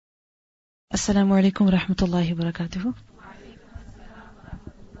Assalamu alaikum wa rahmatullahi wa barakatuhu.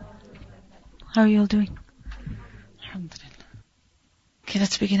 How are you all doing? Alhamdulillah. Okay,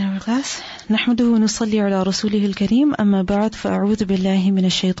 let's begin our class. نحمده ونصلي على رسوله الكريم أما بعد فأعوذ بالله من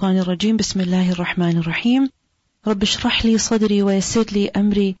الشيطان الرجيم بسم الله الرحمن الرحيم رب اشرح لي صدري ويسر لي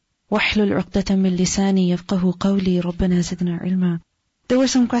أمري واحلل عقدة من لساني يفقه قولي ربنا زدنا علما. There were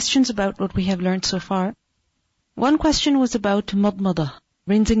some questions about what we have learned so far. One question was about madmada,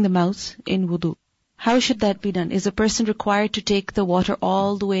 rinsing the mouth in wudu. How should that be done? Is a person required to take the water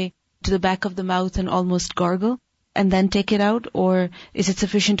all the way to the back of the mouth and almost gargle and then take it out? Or is it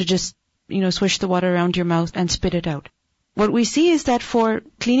sufficient to just, swish the water around your mouth and spit it out? What we see is that for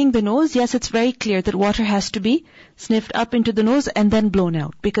cleaning the nose, yes, it's very clear that water has to be sniffed up into the nose and then blown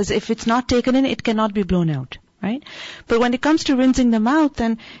out. Because if it's not taken in, it cannot be blown out. Right? But when it comes to rinsing the mouth,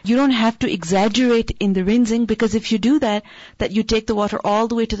 then you don't have to exaggerate in the rinsing, because if you do that you take the water all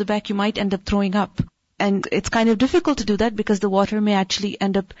the way to the back, you might end up throwing up. And it's kind of difficult to do that because the water may actually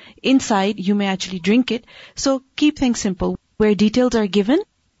end up inside, you may actually drink it. So keep things simple. Where details are given,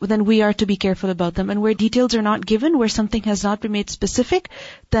 then we are to be careful about them. And where details are not given, where something has not been made specific,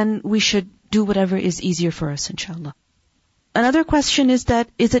 then we should do whatever is easier for us, inshallah. Another question is that,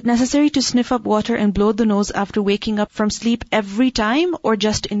 is it necessary to sniff up water and blow the nose after waking up from sleep every time or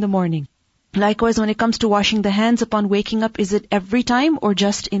just in the morning? Likewise, when it comes to washing the hands upon waking up, is it every time or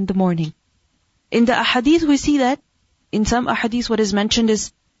just in the morning? In the ahadith, we see that in some ahadith what is mentioned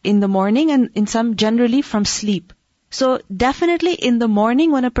is in the morning, and in some generally from sleep. So definitely in the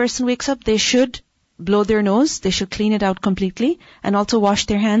morning when a person wakes up, they should blow their nose, they should clean it out completely, and also wash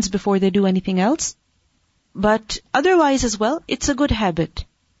their hands before they do anything else. But otherwise as well, it's a good habit.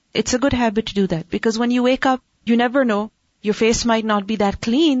 It's a good habit to do that. Because when you wake up, you never know. Your face might not be that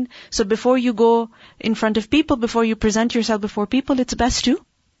clean. So before you go in front of people, before you present yourself before people, it's best to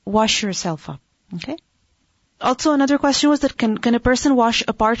wash yourself up. Okay? Also another question was that can a person wash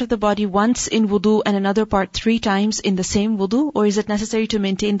a part of the body once in wudu and another part 3 times in the same wudu? Or is it necessary to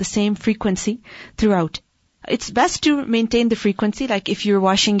maintain the same frequency throughout? It's best to maintain the frequency, like if you're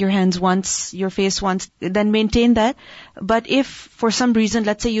washing your hands once, your face once, then maintain that. But if for some reason,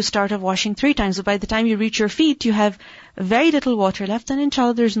 let's say you start off washing 3 times, so by the time you reach your feet, you have very little water left, then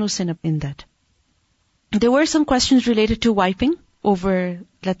inshallah there's no sin in that. There were some questions related to wiping over,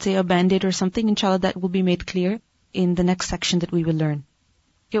 let's say, a band-aid or something. Inshallah that will be made clear in the next section that we will learn.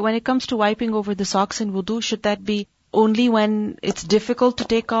 Okay, when it comes to wiping over the socks in wudu, should that be only when it's difficult to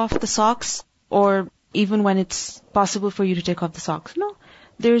take off the socks, or even when it's possible for you to take off the socks? No,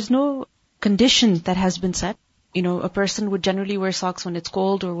 there is no condition that has been set. A person would generally wear socks when it's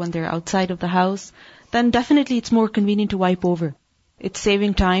cold or when they're outside of the house. Then definitely it's more convenient to wipe over. It's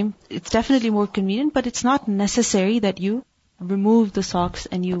saving time. It's definitely more convenient, but it's not necessary that you remove the socks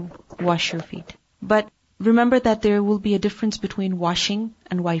and you wash your feet. But remember that there will be a difference between washing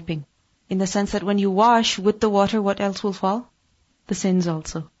and wiping. In the sense that when you wash with the water, what else will fall? The sins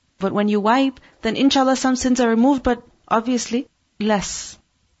also. But when you wipe, then inshallah some sins are removed, but obviously less.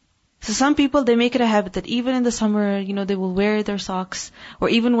 So some people, they make it a habit that even in the summer, they will wear their socks, or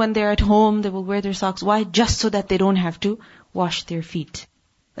even when they're at home, they will wear their socks. Why? Just so that they don't have to wash their feet.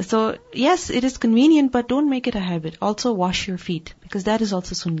 So yes, it is convenient, but don't make it a habit. Also wash your feet, because that is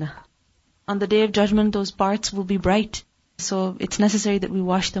also sunnah. On the Day of Judgment, those parts will be bright. So it's necessary that we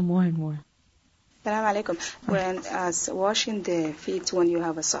wash them more and more. Assalamu alaikum. When washing the feet when you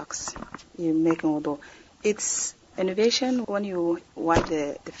have a socks, you make wudu. It's innovation when you wipe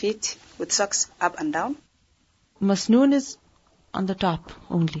the feet with socks up and down. Masnoon is on the top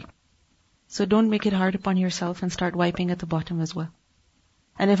only. So don't make it hard upon yourself and start wiping at the bottom as well.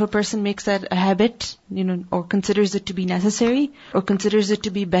 And if a person makes that a habit, or considers it to be necessary, or considers it to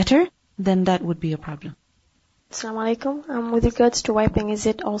be better, then that would be a problem. Assalamu alaikum. With regards to wiping, is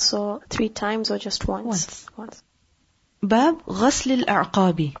it also 3 times or just once? Once. Bab ghasl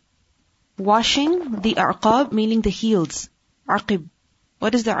al-a'qabi. Washing the a'qab, meaning the heels. Aqib.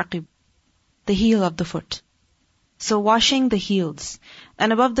 What is the aqib? The heel of the foot. So washing the heels.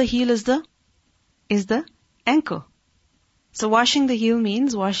 And above the heel is the ankle. So washing the heel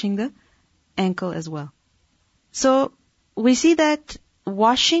means washing the ankle as well. So we see that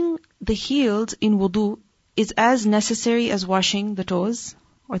washing the heels in wudu is as necessary as washing the toes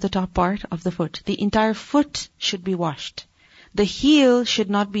or the top part of the foot. The entire foot should be washed. The heel should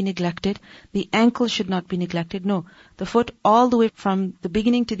not be neglected. The ankle should not be neglected. No, the foot all the way from the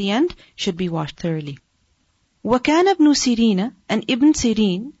beginning to the end should be washed thoroughly. وَكَانَ ابْنُ سِيرِينَ, and Ibn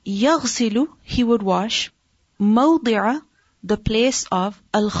Sirin, يَغْسِلُ, he would wash, مَوْضِعَ, the place of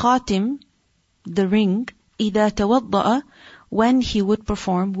al-khatim, the ring, إِذَا تَوَضَّأَ, when he would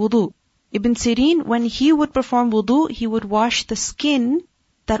perform wudu. Ibn Sirin, when he would perform wudu, he would wash the skin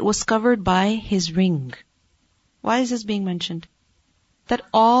that was covered by his ring. Why is this being mentioned? That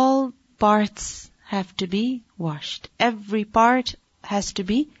all parts have to be washed. Every part has to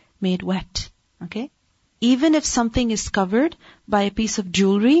be made wet. Okay? Even if something is covered by a piece of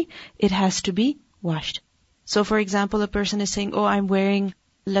jewelry, it has to be washed. So for example, a person is saying, oh, I'm wearing,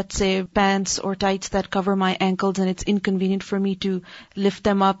 let's say, pants or tights that cover my ankles and it's inconvenient for me to lift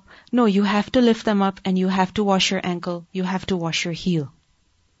them up. No, you have to lift them up and you have to wash your ankle. You have to wash your heel.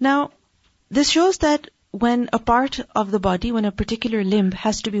 Now, this shows that when a part of the body, when a particular limb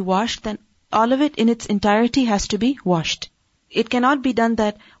has to be washed, then all of it in its entirety has to be washed. It cannot be done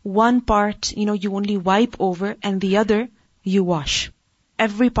that one part, you only wipe over and the other you wash.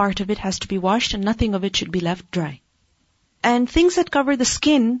 Every part of it has to be washed and nothing of it should be left dry. And things that cover the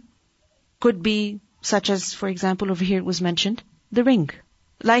skin could be such as, for example, over here it was mentioned, the ring.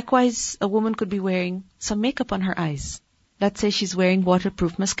 Likewise, a woman could be wearing some makeup on her eyes. Let's say she's wearing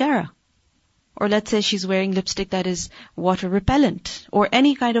waterproof mascara. Or let's say she's wearing lipstick that is water repellent, or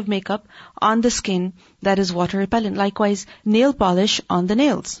any kind of makeup on the skin that is water repellent. Likewise, nail polish on the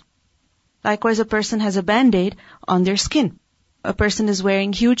nails. Likewise, a person has a band-aid on their skin. A person is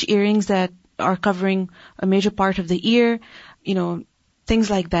wearing huge earrings that are covering a major part of the ear, things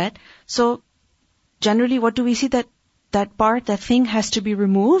like that. So, generally, what do we see? That part, that thing has to be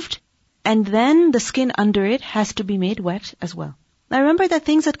removed, and then the skin under it has to be made wet as well. Now remember that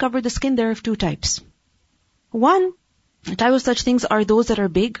things that cover the skin, there are two types. One type of such things are those that are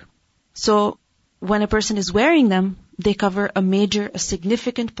big. So when a person is wearing them, they cover a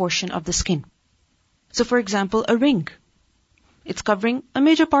significant portion of the skin. So for example, a ring. It's covering a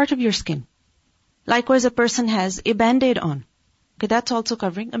major part of your skin. Likewise, a person has a band-aid on. Okay, that's also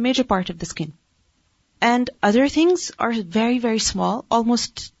covering a major part of the skin. And other things are very, very small,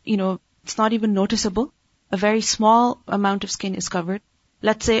 almost, it's not even noticeable. A very small amount of skin is covered.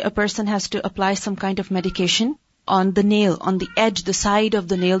 Let's say a person has to apply some kind of medication on the nail, on the edge, the side of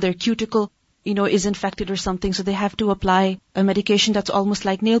the nail, their cuticle, is infected or something, so they have to apply a medication that's almost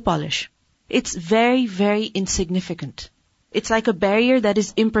like nail polish. It's very, very insignificant. It's like a barrier that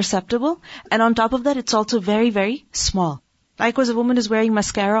is imperceptible, and on top of that, it's also very, very small. Likewise, a woman is wearing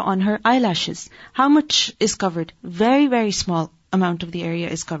mascara on her eyelashes. How much is covered? Very, very small amount of the area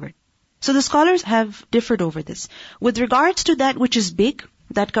is covered. So the scholars have differed over this. With regards to that which is big,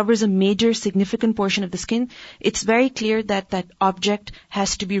 that covers a major significant portion of the skin, it's very clear that that object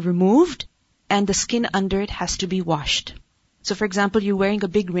has to be removed and the skin under it has to be washed. So for example, you're wearing a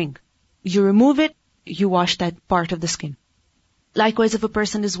big ring. You remove it, you wash that part of the skin. Likewise, if a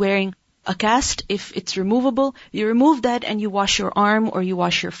person is wearing a cast, if it's removable, you remove that and you wash your arm or you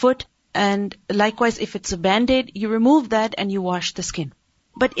wash your foot. And likewise, if it's a band-aid, you remove that and you wash the skin.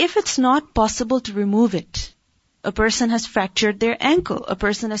 But if it's not possible to remove it, a person has fractured their ankle, a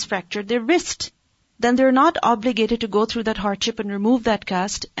person has fractured their wrist, then they're not obligated to go through that hardship and remove that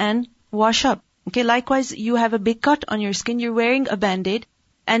cast and wash up. Okay, likewise, you have a big cut on your skin, you're wearing a band-aid,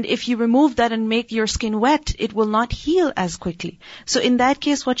 and if you remove that and make your skin wet, it will not heal as quickly. So in that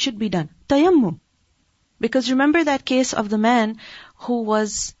case, what should be done? Tayammum. Because remember that case of the man who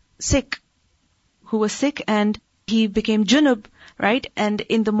was sick and he became junub, right? And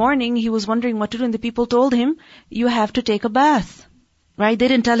in the morning, he was wondering what to do, and the people told him, you have to take a bath, right? They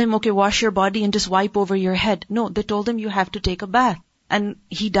didn't tell him, okay, wash your body and just wipe over your head. No, they told him you have to take a bath. And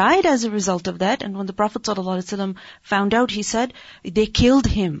he died as a result of that. And when the Prophet ﷺ found out, he said, they killed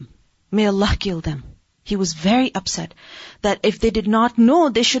him. May Allah kill them. He was very upset that if they did not know,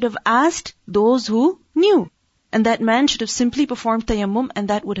 they should have asked those who knew. And that man should have simply performed tayammum and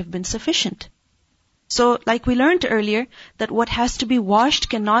that would have been sufficient. So, like we learned earlier, that what has to be washed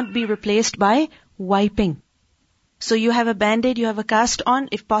cannot be replaced by wiping. So you have a band-aid, you have a cast on,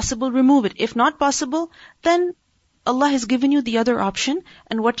 if possible, remove it. If not possible, then Allah has given you the other option,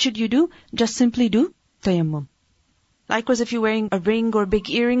 and what should you do? Just simply do tayammum. Likewise, if you're wearing a ring or big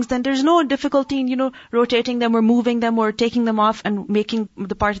earrings, then there's no difficulty in, rotating them or moving them or taking them off and making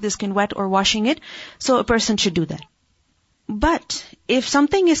the part of the skin wet or washing it. So a person should do that. But if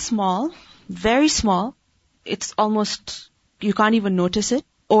something is small, very small, it's almost, you can't even notice it,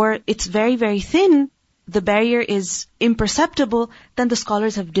 or it's very, very thin, the barrier is imperceptible, then the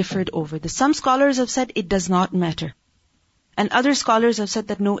scholars have differed over this. Some scholars have said it does not matter. And other scholars have said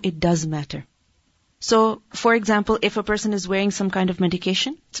that no, it does matter. So, for example, if a person is wearing some kind of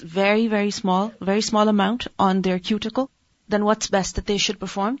medication, it's very, very small amount on their cuticle, then what's best that they should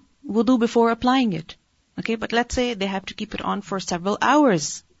perform? Wudu before applying it. Okay, but let's say they have to keep it on for several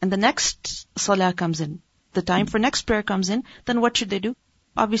hours, and the next salah comes in, the time for next prayer comes in, then what should they do?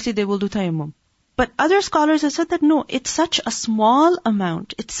 obviously they will do tayammum. But other scholars have said that no, it's such a small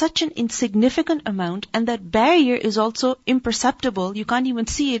amount, it's such an insignificant amount, and that barrier is also imperceptible. You can't even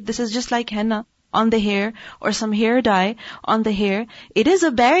see it. This is just like henna on the hair or some hair dye on the hair. It is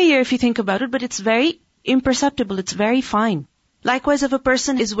a barrier if you think about it, but it's very imperceptible. It's very fine. Likewise, if a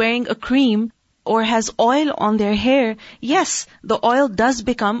person is wearing a cream or has oil on their hair, yes, the oil does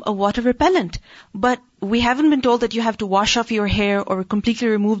become a water repellent. But we haven't been told that you have to wash off your hair or completely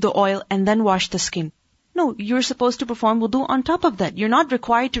remove the oil and then wash the skin. No, you're supposed to perform wudu on top of that. You're not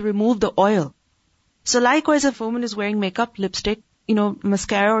required to remove the oil. So likewise, if a woman is wearing makeup, lipstick,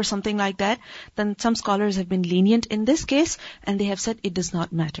 mascara or something like that, then some scholars have been lenient in this case, and they have said it does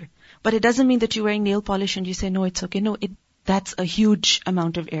not matter. But it doesn't mean that you're wearing nail polish and you say, no, it's okay. No, that's a huge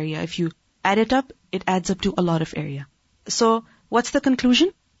amount of area. If you add it up, it adds up to a lot of area. So, what's the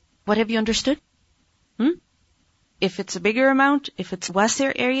conclusion? What have you understood? If it's a bigger amount, if it's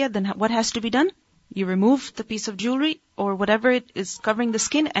wasir area, then what has to be done? You remove the piece of jewelry or whatever it is covering the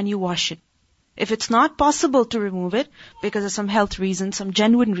skin and you wash it. If it's not possible to remove it because of some health reason, some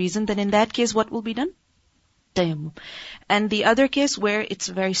genuine reason, then in that case, what will be done? Tayammum. And the other case where it's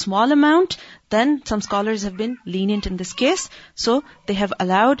a very small amount, then some scholars have been lenient in this case. So they have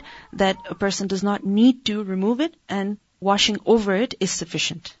allowed that a person does not need to remove it and washing over it is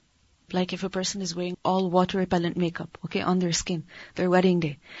sufficient. Like if a person is wearing all water repellent makeup, on their skin, their wedding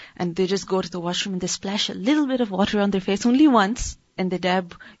day, and they just go to the washroom and they splash a little bit of water on their face only once, and they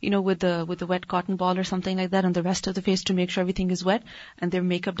dab, with the wet cotton ball or something like that on the rest of the face to make sure everything is wet and their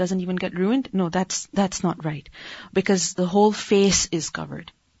makeup doesn't even get ruined. No, that's not right. Because the whole face is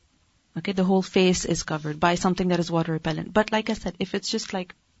covered. The whole face is covered by something that is water repellent. But like I said, if it's just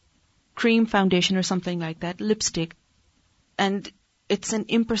like cream foundation or something like that, lipstick, and it's an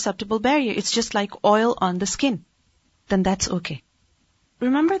imperceptible barrier, it's just like oil on the skin, then that's okay.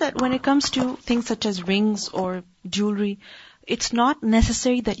 Remember that when it comes to things such as rings or jewelry, it's not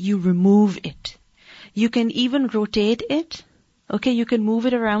necessary that you remove it. You can even rotate it. You can move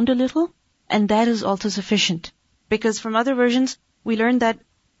it around a little, and that is also sufficient. Because from other versions, we learned that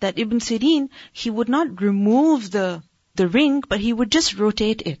Ibn Sirin, he would not remove the ring, but he would just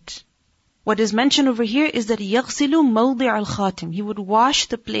rotate it. What is mentioned over here is that يَغْسِلُ مَوْضِعَ الْخَاتِمِ. He would wash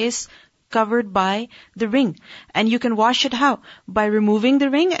the place covered by the ring. And you can wash it how? By removing the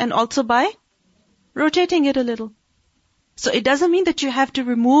ring and also by rotating it a little. So it doesn't mean that you have to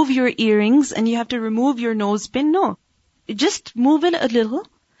remove your earrings and you have to remove your nose pin. No. Just move it a little.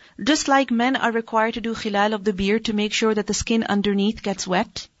 Just like men are required to do khilal of the beard to make sure that the skin underneath gets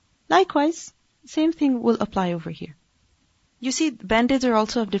wet. Likewise, same thing will apply over here. You see, band-aids are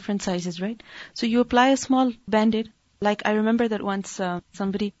also of different sizes, right? So you apply a small band-aid. Like I remember that once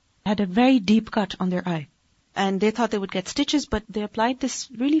somebody had a very deep cut on their eye. And they thought they would get stitches, but they applied this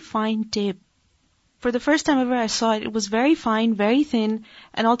really fine tape. For the first time ever I saw it, it was very fine, very thin,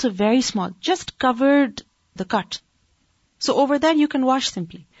 and also very small. Just covered the cut. So over that you can wash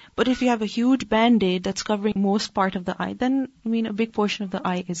simply. But if you have a huge band-aid that's covering most part of the eye, then, a big portion of the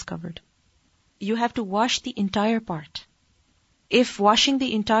eye is covered. You have to wash the entire part. If washing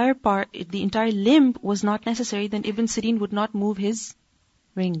the entire part, the entire limb was not necessary, then Ibn Sirin would not move his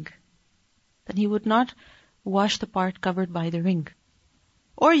ring. Then he would not wash the part covered by the ring.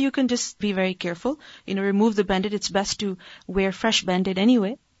 Or you can just be very careful, remove the band-aid. It's best to wear fresh band-aid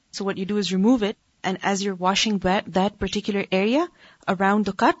anyway. So what you do is remove it, and as you're washing that particular area around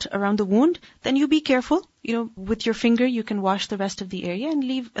the cut, around the wound, then you be careful. With your finger you can wash the rest of the area and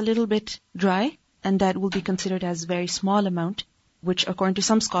leave a little bit dry, and that will be considered as very small amount, which according to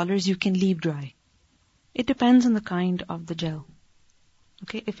some scholars you can leave dry. It depends on the kind of the gel.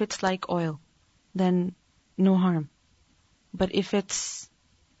 If it's like oil, then no harm. But if it's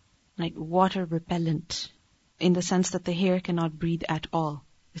like water repellent, in the sense that the hair cannot breathe at all,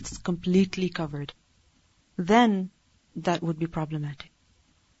 it's completely covered, then that would be problematic.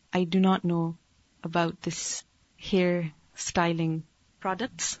 I do not know about this hair styling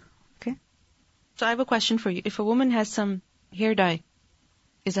products. So I have a question for you. If a woman has some hair dye,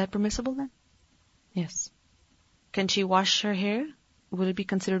 is that permissible then? Yes. Can she wash her hair? Will it be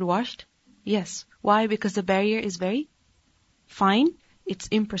considered washed? Yes. Why? Because the barrier is very fine. It's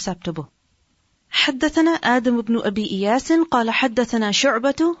imperceptible. حدثنا آدم بن أبي إياس قال حدثنا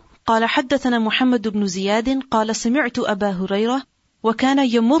شعبة قال حدثنا محمد بن زياد قال سمعت أبا هريرة وكان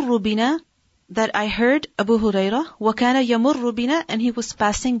يمر بنا, that I heard Abu Hurairah, وكان يمر بنا, and he was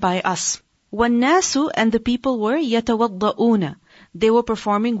passing by us. وَالنَّاسُ, and the people were يَتَوَضَّؤُونَ, they were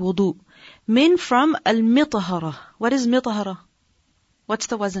performing wudu. Min, from al-mitahara. What is mitahara? What's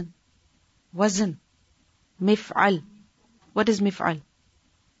the wazn? Wazn. Mif'al. What is mif'al?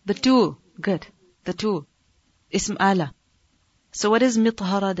 The tool. Good. The tool. Ism ala. So what is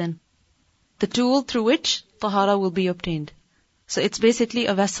mithara then? The tool through which tahara will be obtained. So it's basically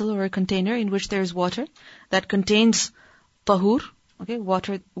a vessel or a container in which there is water that contains tahur, okay,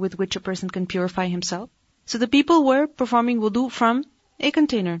 water with which a person can purify himself. So the people were performing wudu from a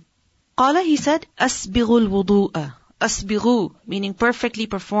container. Qala, he said, asbighul wudu'a. Asbighu, meaning perfectly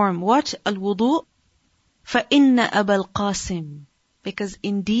perform. What? Al-wudu' فَإِنَّ أَبَا الْقَاسِمِ. Because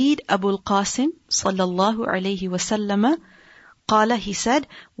indeed Abu al-Qasim sallallahu alayhi wa sallam qala, he said,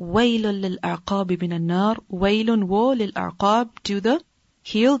 وَيْلٌ لِلْأَعْقَابِ مِنَ النَّارِ. وَيْلٌ woe لِلْأَعْقَابِ to the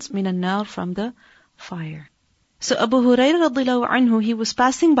heels مِنَ النَّارِ from the fire. So Abu Hurairah radhiyallahu anhu, he was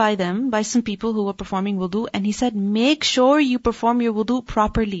passing by them, by some people who were performing wudu, and he said, make sure you perform your wudu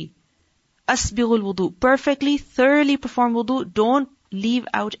properly. Asbighul wudu. Perfectly, thoroughly perform wudu. Don't leave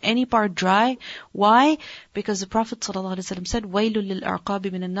out any part dry. Why? Because the Prophet ﷺ said, وَيْلٌ لِلْأَعْقَابِ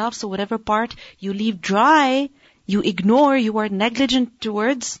مِنَ النَّارِ. So whatever part you leave dry, you ignore, you are negligent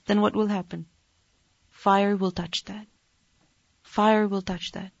towards, then what will happen? Fire will touch that. Fire will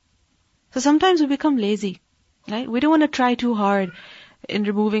touch that. So sometimes we become lazy, right? We don't want to try too hard in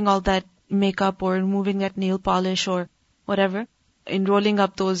removing all that makeup or removing that nail polish or whatever, in rolling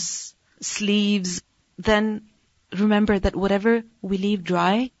up those sleeves. Then remember that whatever we leave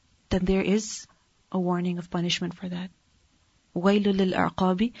dry, then there is a warning of punishment for that. وَيْلٌ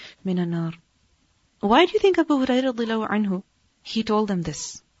لِلْأَعْقَابِ مِنَ النَّارِ. Why do you think Abu Hurairah radhiyallahu anhu, he told them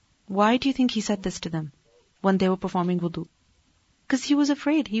this? Why do you think he said this to them when they were performing wudu? Because he was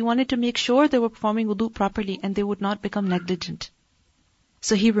afraid. He wanted to make sure they were performing wudu properly and they would not become negligent.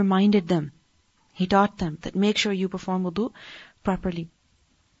 So he reminded them. He taught them that make sure you perform wudu properly.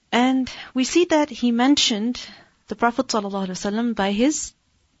 And we see that he mentioned the Prophet ﷺ by his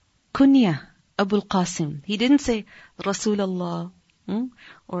kunya, Abu al-Qasim. He didn't say Rasulullah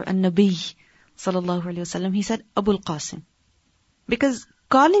or An-Nabi sallallahu alayhi wasallam. He said Abu al-Qasim. Because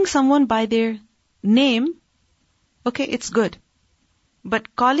calling someone by their name, okay, it's good.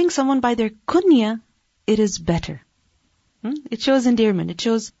 But calling someone by their kunya, it is better. It shows endearment. It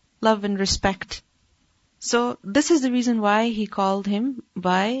shows love and respect. So this is the reason why he called him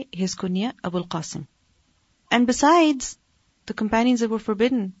by his kunya, Abu al-Qasim. And besides, the companions that were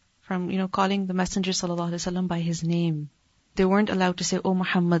forbidden from, calling the Messenger sallallahu alaihi wasallam by his name. They weren't allowed to say, "Oh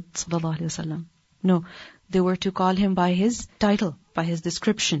Muhammad sallallahu alaihi wasallam." No, they were to call him by his title, by his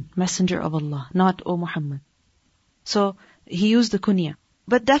description, Messenger of Allah, not "Oh Muhammad." So he used the kunya.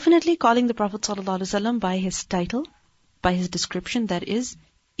 But definitely calling the Prophet sallallahu alaihi wasallam by his title, by his description, that is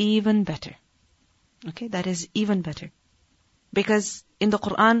even better. Okay, that is even better. Because in the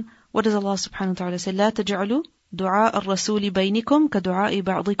Quran, what does Allah subhanahu wa ta'ala say? لا تجعلوا دعاء الرسول بينكم كدعاء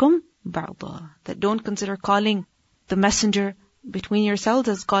بعضكم بعضا. That don't consider calling the messenger between yourselves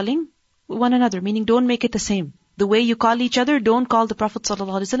as calling one another. Meaning don't make it the same. The way you call each other, don't call the Prophet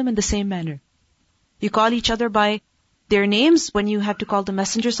sallallahu alaihi wasallam in the same manner. You call each other by their names. When you have to call the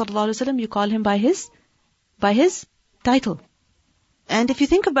messenger sallallahu alaihi wasallam, you call him by his title. And if you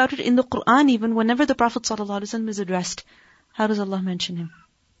think about it, in the Quran, even whenever the Prophet ﷺ is addressed, how does Allah mention him?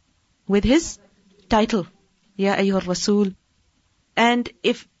 With his title. Ya ayyuhar Rasul. And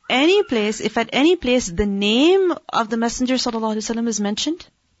if at any place the name of the Messenger ﷺ is mentioned,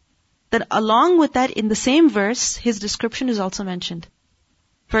 then along with that, in the same verse, his description is also mentioned.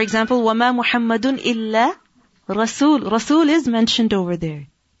 For example, وَمَا مُحَمَّدٌ إِلَّا Rasul. Rasul is mentioned over there.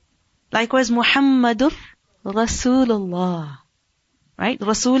 Likewise, Muhammadur Rasulullah. Right?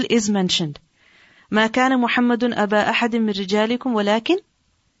 Rasul is mentioned. ما كان محمد أبا أحد من رجالكم ولكن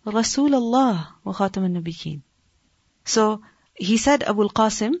رسول الله وخاتم النبيين. So he said Abu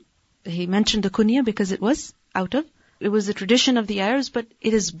al-Qasim, he mentioned the kunya because it was the tradition of the Arabs, but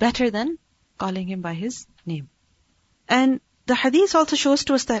it is better than calling him by his name. And the hadith also shows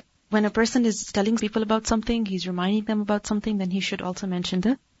to us that when a person is telling people about something, he's reminding them about something, then he should also mention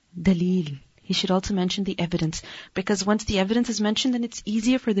the dalil. He should also mention the evidence. Because once the evidence is mentioned, then it's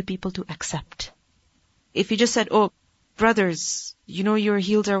easier for the people to accept. If you just said, "Oh, brothers, your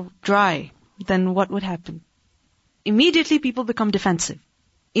heels are dry," then what would happen? Immediately people become defensive.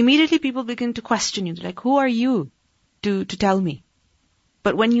 Immediately people begin to question you. Like, who are you to tell me?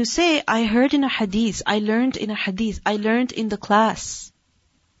 But when you say, "I heard in a hadith, I learned in a hadith, I learned in the class,"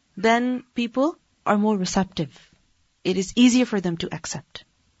 then people are more receptive. It is easier for them to accept.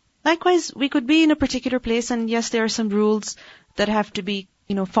 Likewise, we could be in a particular place and yes, there are some rules that have to be,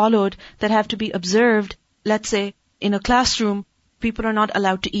 followed, that have to be observed. Let's say, in a classroom, people are not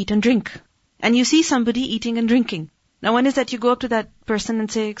allowed to eat and drink. And you see somebody eating and drinking. Now when is that you go up to that person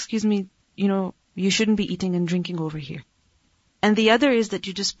and say, "Excuse me, you shouldn't be eating and drinking over here." And the other is that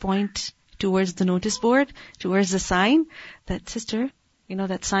you just point towards the notice board, towards the sign that, sister,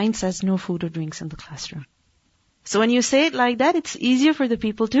 that sign says no food or drinks in the classroom. So when you say it like that, it's easier for the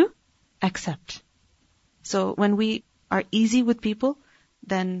people to accept. So when we are easy with people,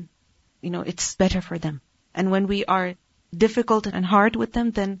 then, it's better for them. And when we are difficult and hard with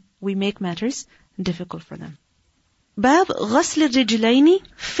them, then we make matters difficult for them. باب غسل الرجلين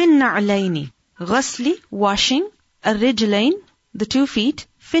في النعلين. غسل, washing, الرجلين, the 2 feet,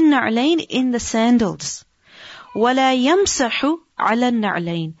 في النعلين, in the sandals. ولا يمسح على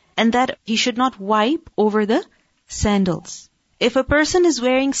النعلين. And that he should not wipe over the sandals. If a person is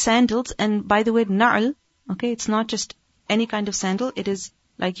wearing sandals, and by the way, na'al, okay, it's not just any kind of sandal, it is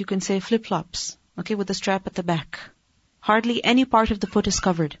like you can say flip-flops, okay, with a strap at the back. Hardly any part of the foot is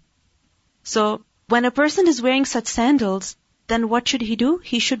covered. So, when a person is wearing such sandals, then what should he do?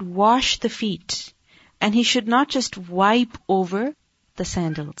 He should wash the feet. And he should not just wipe over the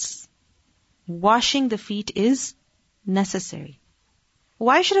sandals. Washing the feet is necessary.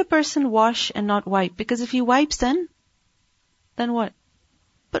 Why should a person wash and not wipe? Because if he wipes then what?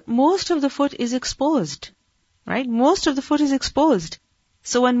 But most of the foot is exposed, right? Most of the foot is exposed.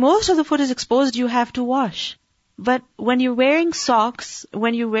 So when most of the foot is exposed, you have to wash. But when you're wearing socks,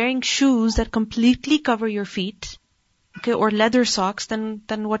 when you're wearing shoes that completely cover your feet, okay, or leather socks, then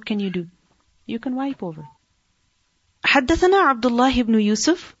what can you do? You can wipe over. حدثنا عبد الله بن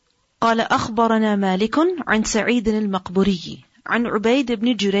يوسف قال أخبرنا مالك عن سعيد المقبوري عن عبيد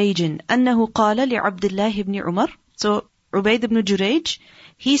بن جريج أنه قال لعبد الله بن عمر. So Ubayd ibn Jurayj,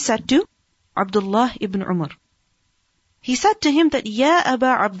 he said to Abdullah ibn Umar, he said to him that, Ya Aba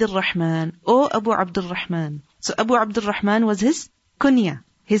Abdul Rahman, O Abu Abdul Rahman. So Abu Abdul Rahman was his kunya.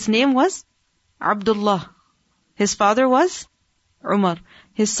 His name was Abdullah. His father was Umar.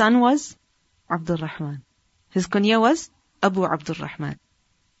 His son was Abdul Rahman. His kunya was Abu Abdul Rahman.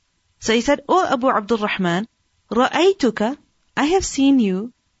 So he said, O Abu Abdul Rahman, Ra'aytuka, I have seen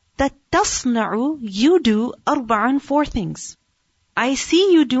you, that tasna'u, you do 4 things. I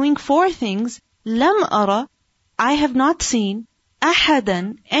see you doing 4 things. Lam ara, I have not seen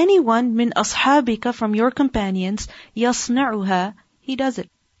ahadan, anyone min ashabika, from your companions, yasna'uha, he does it.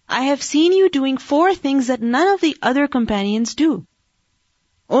 I have seen you doing 4 things that none of the other companions do.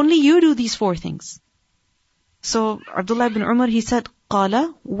 Only you do these 4 things. So Abdullah ibn Umar, he said,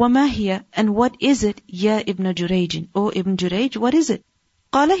 Qala, wama hiya, and what is it, ya ibn Jurayj? O ibn Jurayj, what is it?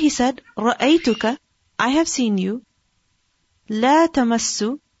 Qala, he said, Ra'aytuka, I have seen you, La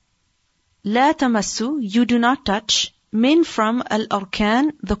tamassu, you do not touch, min, from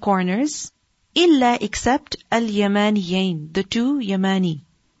al-arkan, the corners, illa, except al-yamaniyain, the 2 yamani.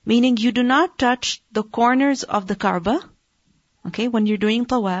 Meaning you do not touch the corners of the Kaaba, okay, when you're doing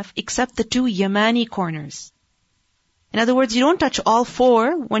tawaf, except the 2 yamani corners. In other words, you don't touch all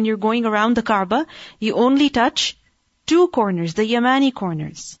 4 when you're going around the Kaaba, you only touch 2 corners, the yamani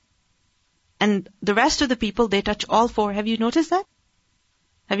corners. And the rest of the people, they touch all 4. Have you noticed that?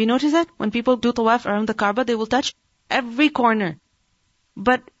 Have you noticed that? When people do tawaf around the Kaaba, they will touch every corner.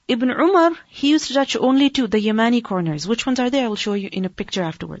 But Ibn Umar, he used to touch only 2, the yamani corners. Which ones are there? I will show you in a picture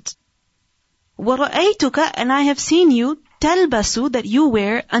afterwards. وَرَأَيْتُكَ, and I have seen you, تَلْبَسُ, that you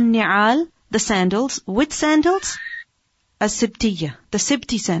wear, النِّعَال, the sandals. Which sandals? As-Sibtiyya, the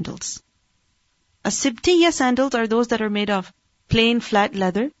Sibti sandals. As-Sibtiyya sandals are those that are made of plain flat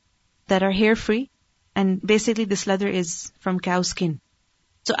leather, that are hair-free, and basically this leather is from cow skin.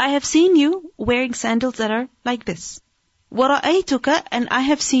 So I have seen you wearing sandals that are like this. وَرَأَيْتُكَ, and I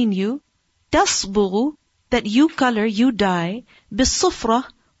have seen you, تَصْبُغُ, that you color, you dye, بِالصُّفْرَةِ,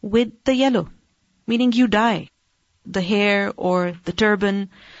 with the yellow. Meaning you dye the hair or the turban.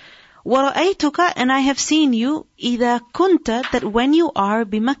 وَرَأَيْتُكَ, and I have seen you, إِذَا كُنْتَ, that when you are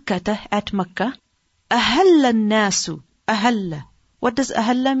بِمَكَّةَ, at Makkah, أَهَلَّ النَّاسُ, أَهَلَّ. What does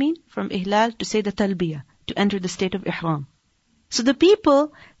أَهَلَّ mean? From ihlal, to say the talbiyah, to enter the state of ihram. So the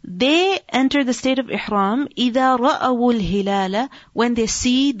people, they enter the state of ihram, إِذَا رَأَوُا الْهِلَالَ, when they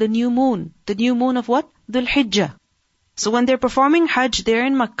see the new moon. The new moon of what? Dhul Hijjah. So when they're performing Hajj there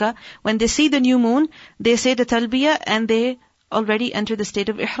in Makkah, when they see the new moon, they say the talbiyah and they already enter the state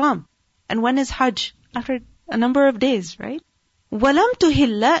of ihram. And when is Hajj? After a number of days, right? وَلَمْ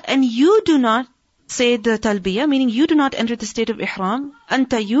تُهِلَّ, and you do not say the talbiyah, meaning you do not enter the state of ihram,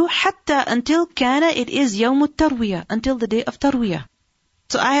 anta you, hatta, until kana, it is yawm tarwiyah, until the day of tarwiyah.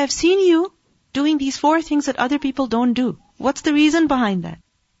 So I have seen you doing these 4 things that other people don't do. What's the reason behind that?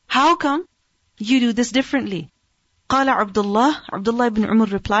 How come you do this differently? Qala Abdullah ibn Umar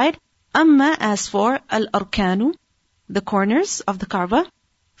replied, Amma, as for al-arkanu, the corners of the Kaaba,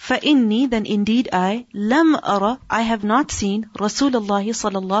 فَإِنِّي, then indeed I, لَمْ أَرَى, I have not seen, Rasulullah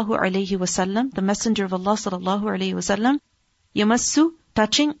sallallahu alayhi wasallam, the Messenger of Allah sallallahu alayhi wasallam, yamassu,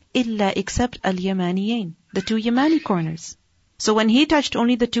 touching, illa, except al-yamaniyain, the two Yamani corners. So when he touched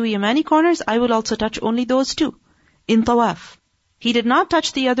only the two Yamani corners, I will also touch only those two, in tawaf. He did not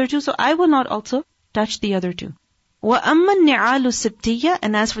touch the other two, so I will not also touch the other two. وَأَمَّا النِّعَالُ السِّبْتِيَّةِ,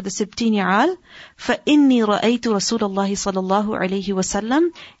 and as for the Sibti ni'al, فَإِنِّي رَأَيْتُ رَسُولَ اللَّهِ صَلَى اللَّهُ عَلَيْهِ وَسَلَّمْ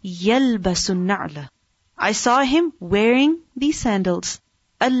يَلْبَسُ النَّعْلَ. I saw him wearing these sandals.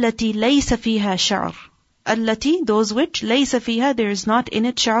 الَّتِي لَيْسَ فِيهَا شَعْرٌ. الَّتِي, those which, لَيْسَ فِيهَا, there is not in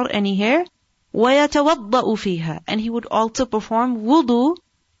it شَعْر, any hair. وَيَتَوَضَّأُ فِيهَا, and he would also perform wudu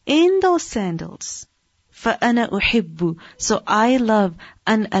in those sandals. فَأَنَا أُحِبُّ, so I love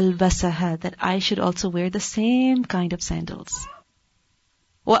أَنْ أَلْبَسَهَا, that I should also wear the same kind of sandals.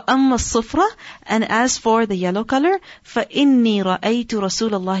 وَأَمَّا الصُّفْرَةِ, and as for the yellow color, فَإِنِّي رَأَيْتُ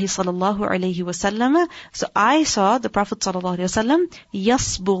رَسُولَ اللَّهِ صَلَى اللَّهُ عَلَيْهِ وَسَلَّمَ, so I saw the Prophet sallallahu alayhi wasallam,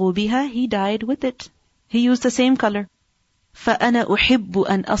 يَصْبُغُ بِهَا, he dyed with it. He used the same color. فَأَنَا أُحِبُّ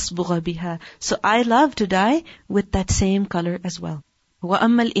أَنْ أَصْبُغَ بِهَا, so I love to dye with that same color as well.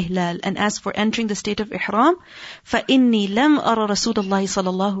 وَأَمَّا الْإِهْلَالِ, and as for entering the state of ihram, فَإِنِّي لَمْ أَرَ رَسُولَ اللَّهِ صَلَى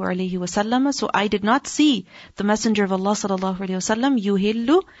اللَّهُ عَلَيْهِ وَسَلَّمَ, so I did not see the Messenger of Allah صلى الله عليه وسلم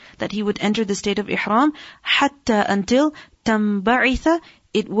يُهِلُّ, that he would enter the state of ihram, حَتَّى, until تَنْبَعِثَ,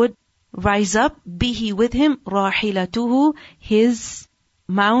 it would rise up, bihi, with him, رَاحِلَتُهُ, his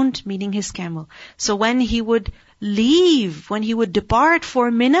mount, meaning his camel. So when he would leave, when he would depart for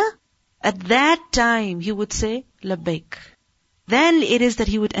Mina, at that time he would say, labbaik. Then it is that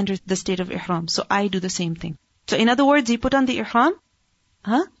he would enter the state of ihram. So I do the same thing. So in other words, he put on the ihram,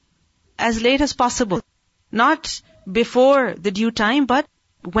 as late as possible. Not before the due time, but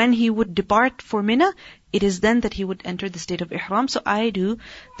when he would depart for Mina, it is then that he would enter the state of ihram. So I do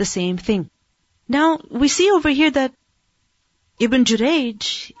the same thing. Now, we see over here that Ibn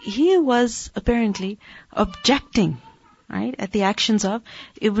Jurayj, he was apparently objecting, right, at the actions of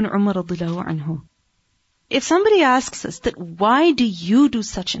Ibn Umar radhiyallahu anhu. If somebody asks us that why do you do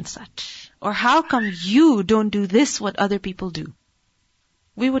such and such, or how come you don't do this what other people do,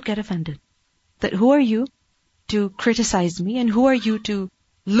 we would get offended. That who are you to criticize me, and who are you to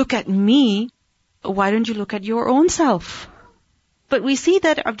look at me? Why don't you look at your own self? But we see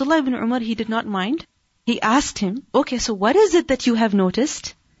that Abdullah ibn Umar, he did not mind. He asked him, okay, so what is it that you have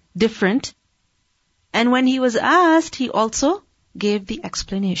noticed different? And when he was asked, he also gave the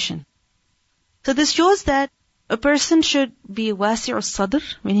explanation. So this shows that a person should be wasi' al-sadr,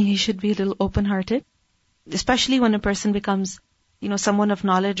 meaning he should be a little open-hearted, especially when a person becomes, someone of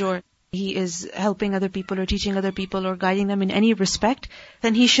knowledge, or he is helping other people or teaching other people or guiding them in any respect,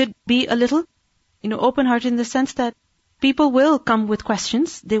 then he should be a little, open-hearted in the sense that people will come with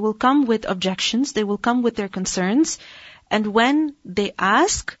questions, they will come with objections, they will come with their concerns, and when they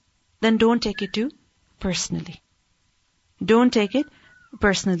ask, then don't take it too personally. Don't take it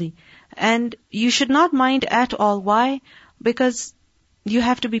personally. And you should not mind at all. Why? Because you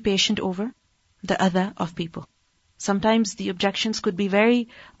have to be patient over the adha of people. Sometimes the objections could be very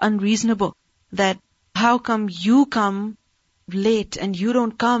unreasonable. That how come you come late and you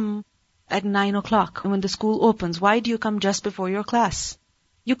don't come at 9 o'clock when the school opens? Why do you come just before your class?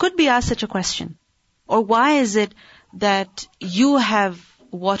 You could be asked such a question. Or why is it that you have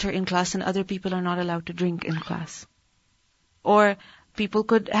water in class and other people are not allowed to drink in class? Or people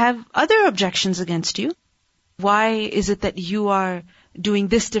could have other objections against you. Why is it that you are doing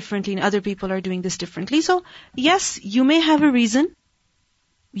this differently and other people are doing this differently? So, yes, you may have a reason.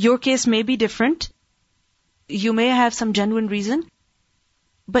 Your case may be different. You may have some genuine reason.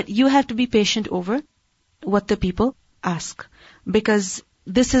 But you have to be patient over what the people ask. Because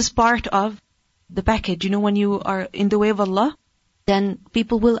this is part of the package. When you are in the way of Allah, then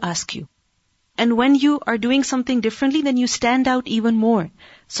people will ask you. And when you are doing something differently, then you stand out even more.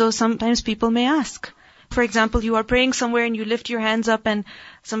 So sometimes people may ask. For example, you are praying somewhere and you lift your hands up and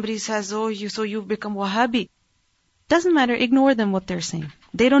somebody says, so you've become Wahhabi. Doesn't matter, ignore them what they're saying.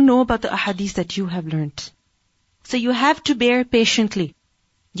 They don't know about the ahadith that you have learnt. So you have to bear patiently.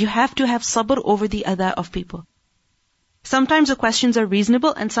 You have to have sabr over the adha of people. Sometimes the questions are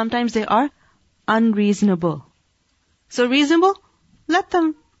reasonable and sometimes they are unreasonable. So reasonable, let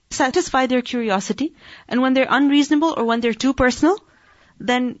them satisfy their curiosity. And when they're unreasonable or when they're too personal,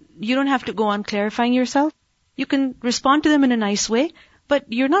 then you don't have to go on clarifying yourself. You can respond to them in a nice way,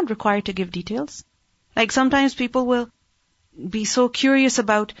 but you're not required to give details. Like sometimes people will be so curious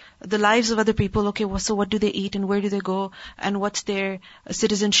about the lives of other people. Okay, so what do they eat and where do they go and what's their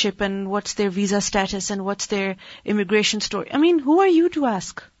citizenship and what's their visa status and what's their immigration story. I mean, who are you to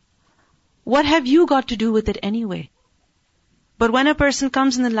ask? What have you got to do with it anyway? But when a person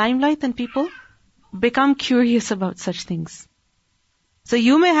comes in the limelight, then people become curious about such things. So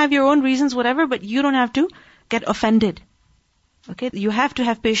you may have your own reasons, whatever, but you don't have to get offended. Okay? You have to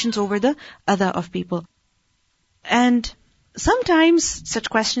have patience over the adha of people. And sometimes such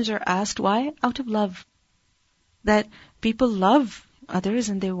questions are asked, why? Out of love. That people love others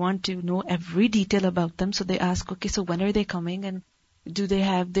and they want to know every detail about them. So they ask, okay, so when are they coming? And do they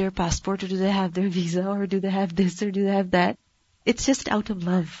have their passport, or do they have their visa, or do they have this, or do they have that? It's just out of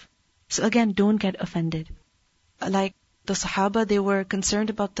love. So again, don't get offended. Like the Sahaba, they were concerned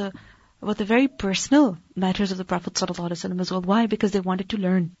about the very personal matters of the Prophet ﷺ as well. Why? Because they wanted to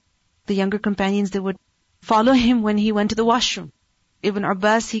learn. The younger companions, they would follow him when he went to the washroom. Ibn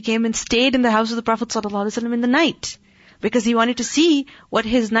Abbas, he came and stayed in the house of the Prophet ﷺ in the night, because he wanted to see what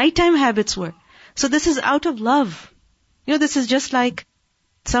his nighttime habits were. So this is out of love. This is just like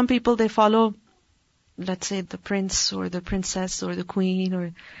some people, they follow, let's say, the prince or the princess or the queen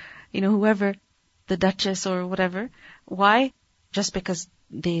or, whoever, the duchess or whatever. Why? Just because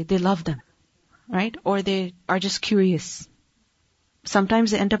they love them, right? Or they are just curious.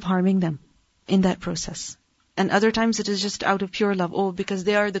 Sometimes they end up harming them in that process. And other times it is just out of pure love. Oh, because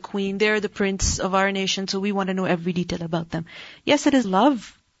they are the queen, they are the prince of our nation, so we want to know every detail about them. Yes, it is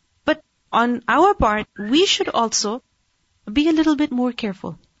love. But on our part, we should also be a little bit more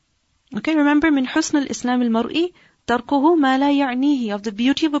careful. Okay, remember, min husn al-Islam al-mar'i tarkuhu ma la ya'nihi. Of the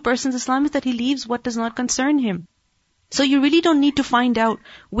beauty of a person's Islam is that he leaves what does not concern him. So you really don't need to find out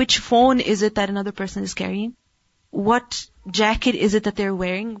which phone is it that another person is carrying, what jacket is it that they're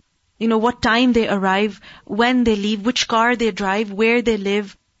wearing, what time they arrive, when they leave, which car they drive, where they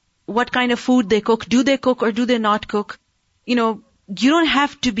live, what kind of food they cook, do they cook or do they not cook. You don't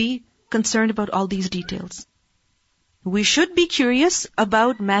have to be concerned about all these details. We should be curious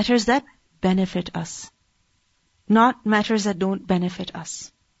about matters that benefit us, not matters that don't benefit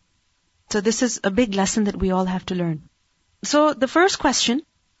us. So this is a big lesson that we all have to learn. So the first question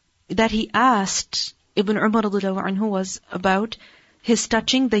that he asked Ibn Umar radhiyallahu anhu was about his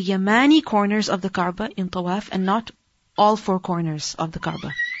touching the Yamani corners of the Kaaba in Tawaf and not all four corners of the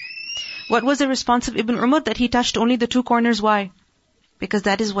Kaaba. What was the response of Ibn Umar? That he touched only the two corners. Why? Because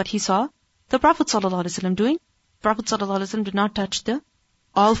that is what he saw the Prophet ﷺ doing. Prophet ﷺ did not touch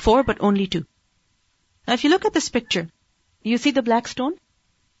all four, but only two. Now if you look at this picture, you see the black stone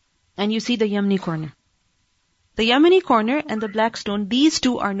and you see the Yamani corner. The Yamani corner and the black stone, these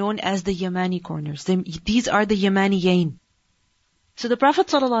two are known as the Yamani corners. These are the Yamaniyain. So the Prophet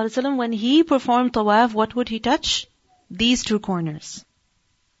ﷺ, when he performed tawaf, what would he touch? These two corners.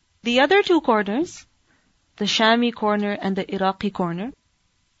 The other two corners, the Shami corner and the Iraqi corner,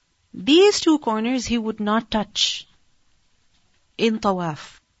 these two corners he would not touch in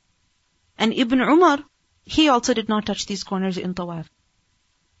tawaf. And Ibn Umar, he also did not touch these corners in tawaf.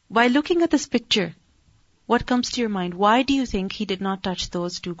 By looking at this picture, what comes to your mind? Why do you think he did not touch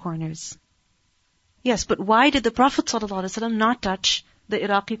those two corners? Yes, but why did the Prophet ﷺ not touch the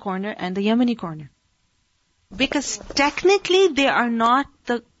Iraqi corner and the Yemeni corner? Because technically they are not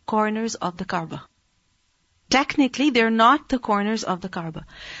the corners of the Kaaba. Technically, they're not the corners of the Kaaba.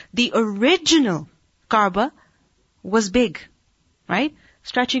 The original Kaaba was big, right?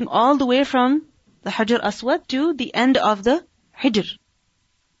 Stretching all the way from the Hajar Aswad to the end of the Hijr,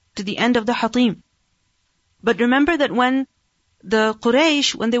 to the end of the Hatim. But remember that when the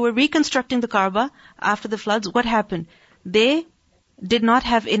Quraysh, when they were reconstructing the Kaaba after the floods, what happened? They did not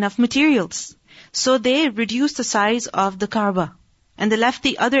have enough materials. So they reduced the size of the Kaaba and they left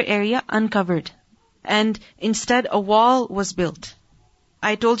the other area uncovered. And instead a wall was built.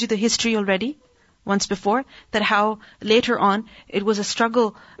 I told you the history already, once before, that how later on it was a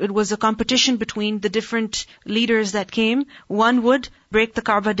struggle, it was a competition between the different leaders that came. One would break the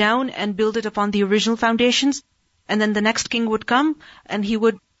Kaaba down and build it upon the original foundations, and then the next king would come and he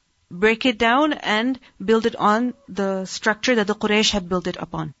would break it down and build it on the structure that the Quraysh had built it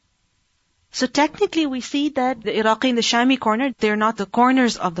upon. So technically we see that the Iraqi and the Shami corner, they're not the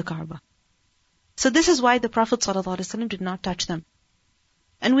corners of the Kaaba. So this is why the Prophet ﷺ did not touch them.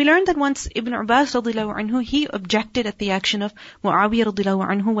 And we learned that once Ibn Abbas radhiyallahu anhu, he objected at the action of Muawiyah radhiyallahu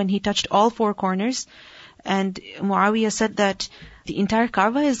anhu when he touched all four corners. And Muawiyah said that the entire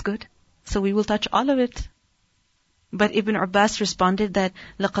Kaaba is good, so we will touch all of it. But Ibn Abbas responded that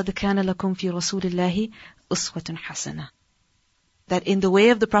لَقَدْ كَانَ لَكُمْ فِي رَسُولِ اللَّهِ أُسْوَةٌ حَسَنَةٌ. That in the way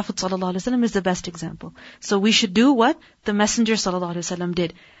of the Prophet ﷺ is the best example. So we should do what the Messenger ﷺ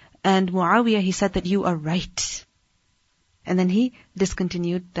did. And Muawiyah, he said that you are right. And then he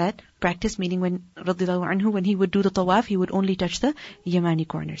discontinued that practice, meaning when, radhiyallahu anhu, when he would do the tawaf, he would only touch the Yamani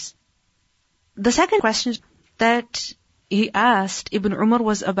corners. The second question that he asked Ibn Umar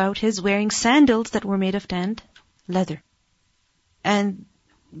was about his wearing sandals that were made of tanned leather. And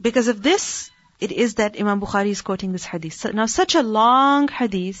because of this, it is that Imam Bukhari is quoting this hadith. So now such a long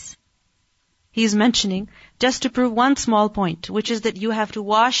hadith he is mentioning just to prove one small point, which is that you have to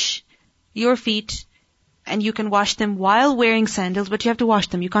wash your feet, and you can wash them while wearing sandals, but you have to wash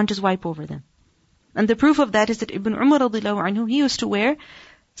them. You can't just wipe over them. And the proof of that is that Ibn Umar radiallahu anhu, he used to wear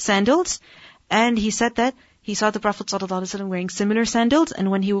sandals, and he said that he saw the Prophet ﷺ wearing similar sandals, and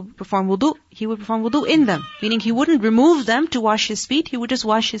when he would perform wudu in them. Meaning he wouldn't remove them to wash his feet, he would just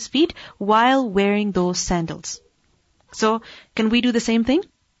wash his feet while wearing those sandals. So, can we do the same thing?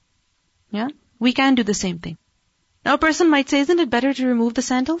 Yeah? We can do the same thing. Now a person might say, isn't it better to remove the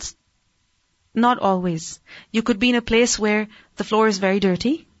sandals? Not always. You could be in a place where the floor is very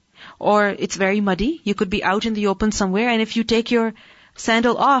dirty, or it's very muddy. You could be out in the open somewhere, and if you take your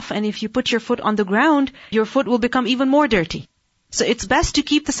sandal off, and if you put your foot on the ground, your foot will become even more dirty. So it's best to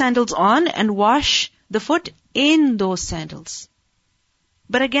keep the sandals on and wash the foot in those sandals.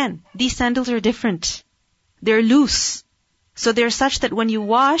 But again, these sandals are different. They're loose. So they're such that when you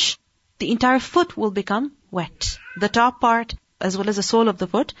wash, the entire foot will become wet. The top part, as well as the sole of the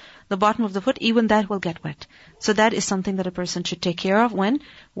foot, the bottom of the foot, even that will get wet. So that is something that a person should take care of when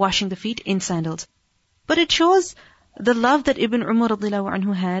washing the feet in sandals. But it shows the love that Ibn Umar radiallahu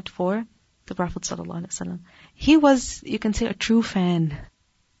anhu had for the Prophet sallallahu alaihi wasallam. He was, you can say, a true fan.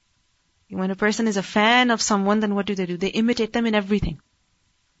 When a person is a fan of someone, then what do? They imitate them in everything.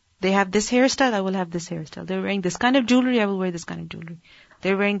 They have this hairstyle, I will have this hairstyle. They're wearing this kind of jewelry, I will wear this kind of jewelry.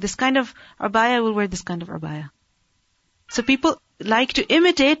 They're wearing this kind of abaya, I will wear this kind of abaya. So people like to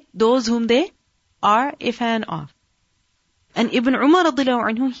imitate those whom they are a fan of. And Ibn Umar radiallahu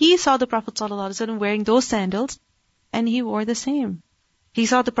anhu, he saw the Prophet sallallahu alaihi wasallam wearing those sandals, and he wore the same. He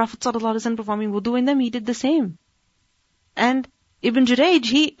saw the Prophet sallallahu alaihi wasallam performing wudu in them, he did the same. And Ibn Jurayj,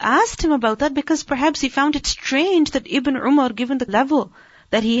 he asked him about that because perhaps he found it strange that Ibn Umar, given the level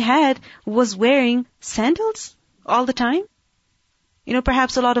that he had, was wearing sandals all the time.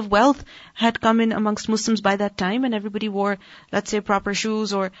 Perhaps a lot of wealth had come in amongst Muslims by that time, and everybody wore, let's say, proper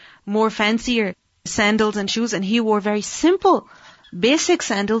shoes or more fancier sandals and shoes, and he wore very simple, basic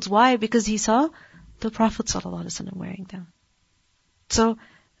sandals. Why? Because he saw the Prophet ﷺ wearing them. So,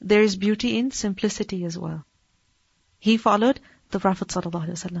 there is beauty in simplicity as well. He followed the Prophet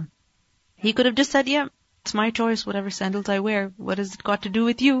ﷺ. He could have just said, yeah, it's my choice, whatever sandals I wear. What has it got to do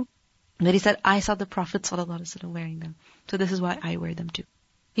with you? But he said, I saw the Prophet ﷺ wearing them. So this is why I wear them too.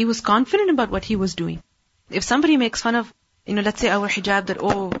 He was confident about what he was doing. If somebody makes fun of, let's say our hijab, that,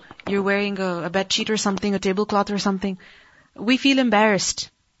 oh, you're wearing a bed sheet or something, a tablecloth or something, we feel embarrassed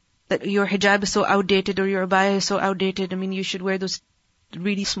that your hijab is so outdated or your abaya is so outdated. You should wear those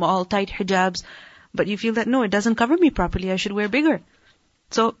really small, tight hijabs. But you feel that, no, it doesn't cover me properly, I should wear bigger.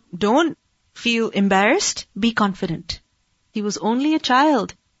 So don't feel embarrassed, be confident. He was only a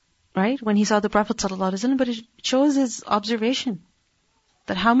child, right, when he saw the Prophet ﷺ, but it shows his observation,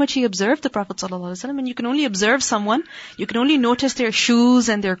 that how much he observed the Prophet ﷺ. And you can only observe someone, you can only notice their shoes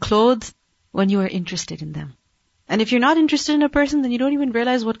and their clothes when you are interested in them. And if you're not interested in a person, then you don't even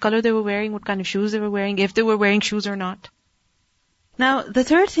realize what color they were wearing, what kind of shoes they were wearing, if they were wearing shoes or not. Now, the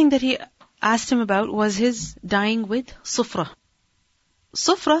third thing that he asked him about was his dyeing with sufra.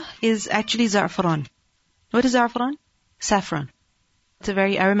 Sufra is actually za'faran. What is za'faran? Saffron. It's a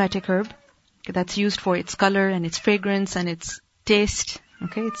very aromatic herb that's used for its color and its fragrance and its taste.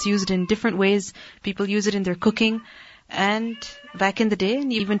 Okay, it's used in different ways. People use it in their cooking, and back in the day,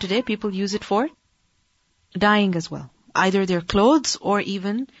 and even today, people use it for dyeing as well. Either their clothes or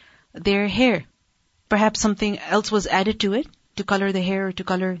even their hair. Perhaps something else was added to it to color the hair or to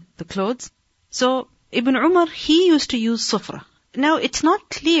color the clothes. So Ibn Umar, he used to use sufra. Now, it's not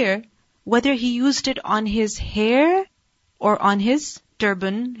clear whether he used it on his hair or on his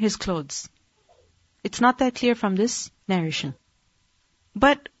turban, his clothes. It's not that clear from this narration.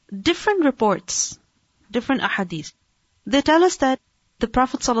 But different reports, different ahadith, they tell us that the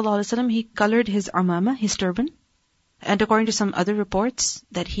Prophet ﷺ, he colored his amama, his turban, and according to some other reports,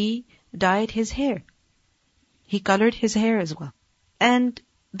 that he dyed his hair. He colored his hair as well. And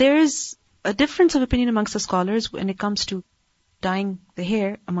there is a difference of opinion amongst the scholars when it comes to dyeing the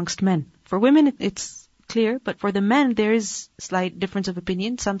hair amongst men. For women, it's clear, but for the men, there is slight difference of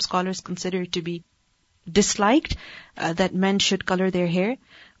opinion. Some scholars consider it to be disliked, that men should color their hair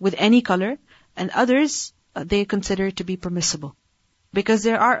with any color, and others, they consider it to be permissible. Because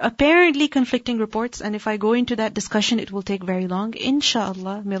there are apparently conflicting reports, and if I go into that discussion, it will take very long.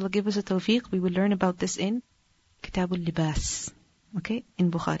 Inshallah, may Allah give us a tawfiq, we will learn about this in Kitabul Libas. Okay,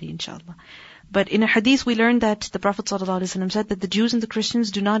 in Bukhari, inshallah. But in a hadith we learned that the Prophet ﷺ said that the Jews and the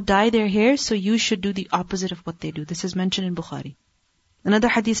Christians do not dye their hair, so you should do the opposite of what they do. This is mentioned in Bukhari. Another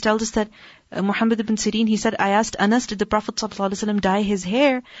hadith tells us that Muhammad ibn Sirin, he said, I asked Anas, did the Prophet ﷺ dye his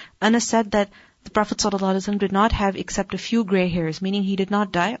hair? Anas said that the Prophet ﷺ did not have except a few grey hairs, meaning he did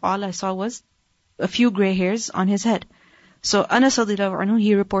not dye. All I saw was a few grey hairs on his head. So Anas radiallahu anhu,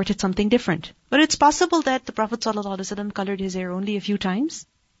 he reported something different. But it's possible that the Prophet ﷺ colored his hair only a few times.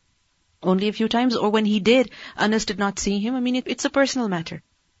 Only a few times, or when he did, Anas did not see him. I mean, it's a personal matter.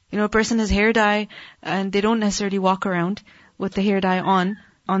 A person has hair dye, and they don't necessarily walk around with the hair dye on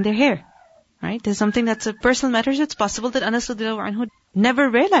their hair. Right? There's something that's a personal matter, so it's possible that Anas radiallahu anhu never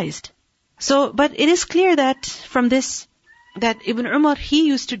realized. So, but it is clear that from this, that Ibn Umar, he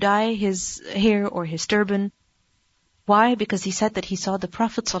used to dye his hair or his turban. Why? Because he said that he saw the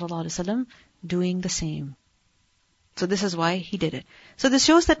Prophet ﷺ doing the same. So this is why he did it. So this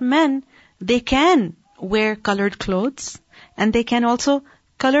shows that men, they can wear colored clothes, and they can also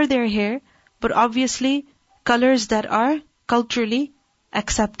color their hair, but obviously colors that are culturally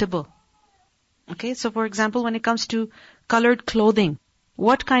acceptable. Okay, so for example, when it comes to colored clothing,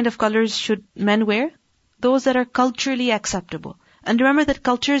 what kind of colors should men wear? Those that are culturally acceptable. And remember that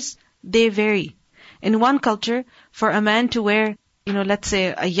cultures, they vary. In one culture, for a man to wear, let's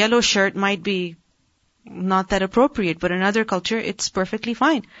say a yellow shirt might be not that appropriate, but in another culture, it's perfectly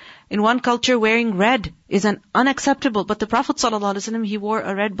fine. In one culture, wearing red is unacceptable, but the Prophet ﷺ, he wore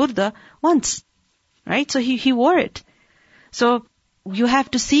a red burda once. Right? So he wore it. So you have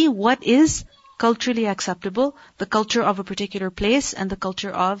to see what is culturally acceptable, the culture of a particular place and the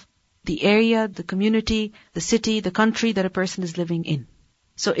culture of the area, the community, the city, the country that a person is living in.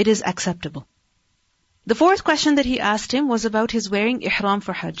 So it is acceptable. The fourth question that he asked him was about his wearing ihram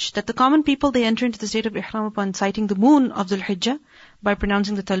for Hajj. That the common people, they enter into the state of ihram upon sighting the moon of Dhul Hijjah by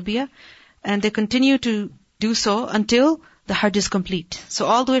pronouncing the talbiyah, and they continue to do so until the Hajj is complete. So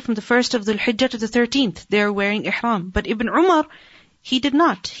all the way from the 1st of Dhul Hijjah to the 13th, they are wearing ihram. But Ibn Umar, he did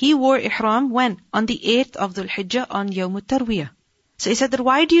not. He wore ihram when? On the 8th of Dhul Hijjah on Yawm al-Tarwiyah. So he said that,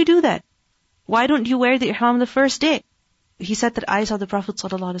 why do you do that? Why don't you wear the ihram the first day? He said that I saw the Prophet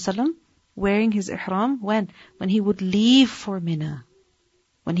ﷺ wearing his ihram when? When he would leave for Mina.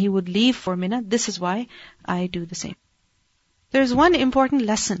 When he would leave for Mina, this is why I do the same. There's one important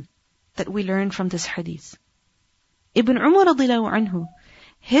lesson that we learn from this hadith. Ibn Umar radiallahu anhu,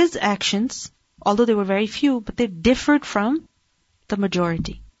 his actions, although they were very few, but they differed from the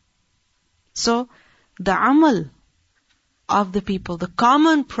majority. So, the amal of the people, the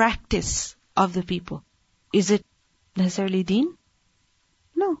common practice of the people, is it necessarily deen?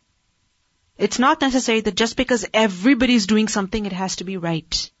 No. It's not necessary that just because everybody is doing something, it has to be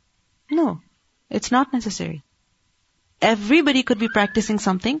right. No, it's not necessary. Everybody could be practicing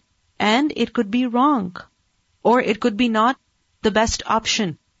something, and it could be wrong. Or it could be not the best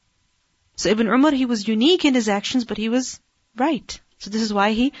option. So Ibn Umar, he was unique in his actions, but he was right. So this is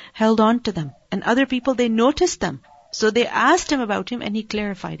why he held on to them. And other people, they noticed them. So they asked him about him, and he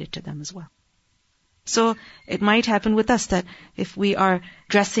clarified it to them as well. So it might happen with us that if we are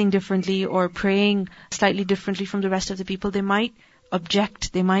dressing differently or praying slightly differently from the rest of the people, they might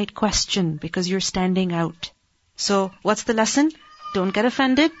object, they might question because you're standing out. So what's the lesson? Don't get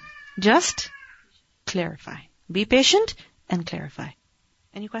offended, just clarify. Be patient and clarify.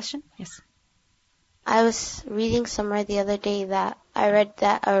 Any question? Yes. I was reading somewhere the other day that I read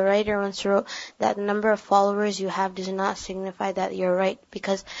that a writer once wrote that the number of followers you have does not signify that you're right,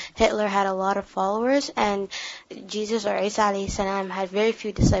 because Hitler had a lot of followers and Jesus or Isa alayhi salam had very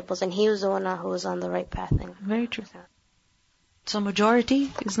few disciples, and he was the one who was on the right path. Very true. So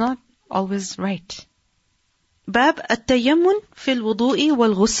majority is not always right. Bab at-tayammun fil wudu'i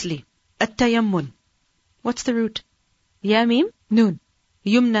wal ghusli. At-tayammun. What's the root? Ya mim nun.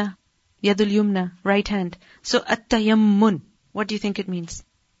 Yumna. Yadul yumna, right hand. So at-tayammun, what do you think it means?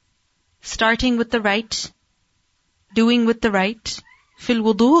 Starting with the right, doing with the right, fil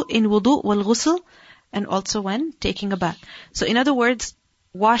wudu, in wudu, wal ghusl, and also when taking a bath. So in other words,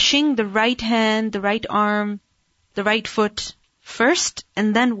 washing the right hand, the right arm, the right foot first,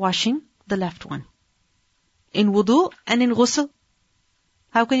 and then washing the left one. In wudu and in ghusl.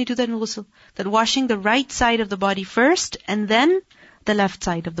 How can you do that in ghusl? That washing the right side of the body first, and then the left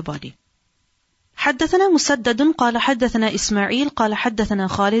side of the body. حدثنا مسدد قال حدثنا إسماعيل قال حدثنا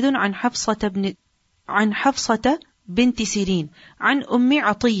خالد عن حفصة بنت سيرين عن أم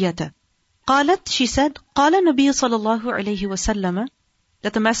عطية قالت, she said, قال النبي صلى الله عليه وسلم,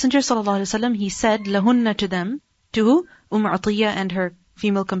 that the Messenger صلى الله عليه وسلم, he said, لهن, to them, to Atiyya and her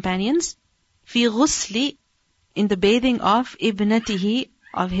female companions, في غسل, in the bathing of ابنته,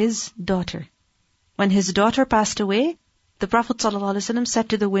 of his daughter. When his daughter passed away, the Prophet ﷺ said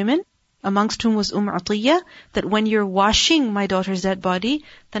to the women, amongst whom was Atiyya, that when you're washing my daughter's dead body,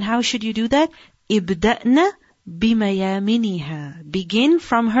 then how should you do that? إِبْدَأْنَ بِمَيَامِنِهَا. Begin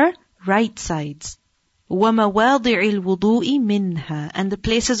from her right sides. وَمَوَاضِعِ الْوُضُوءِ مِنْهَا. And the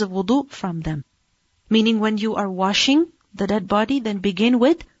places of wudu from them. Meaning when you are washing the dead body, then begin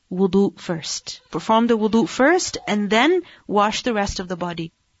with wudu first. Perform the wudu first and then wash the rest of the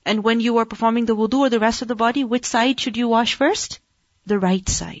body. And when you are performing the wudu or the rest of the body, which side should you wash first? The right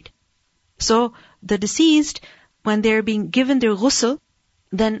side. So the deceased, when they're being given their ghusl,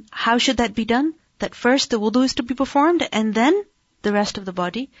 then how should that be done? That first the wudu is to be performed and then the rest of the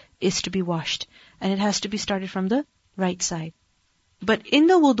body is to be washed. And it has to be started from the right side. But in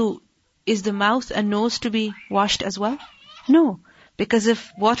the wudu, is the mouth and nose to be washed as well? No. Because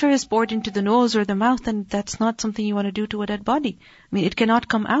if water is poured into the nose or the mouth, then that's not something you want to do to a dead body. I mean, it cannot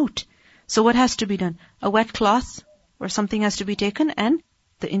come out. So what has to be done? A wet cloth or something has to be taken and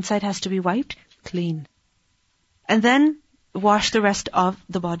the inside has to be wiped clean. And then wash the rest of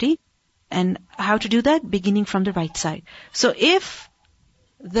the body. And how to do that? Beginning from the right side. So if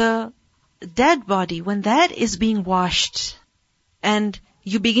the dead body, when that is being washed and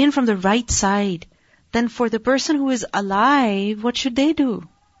you begin from the right side, then for the person who is alive, what should they do?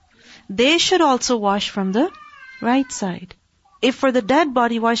 They should also wash from the right side. If for the dead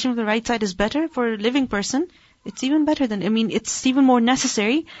body, washing from the right side is better, for a living person, it's even better than, it's even more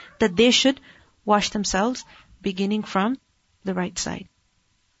necessary that they should wash themselves beginning from the right side.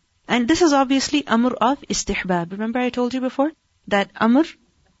 And this is obviously amr of istihbab. Remember I told you before that amr,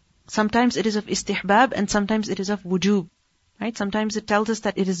 sometimes it is of istihbab and sometimes it is of wujub. Right? Sometimes it tells us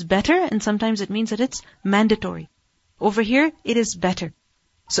that it is better and sometimes it means that it's mandatory. Over here, it is better.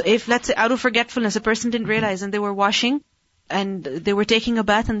 So if, let's say, out of forgetfulness, a person didn't realize and they were washing and they were taking a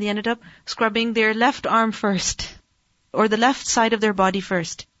bath and they ended up scrubbing their left arm first or the left side of their body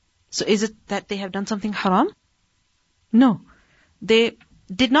first. So is it that they have done something haram? No. They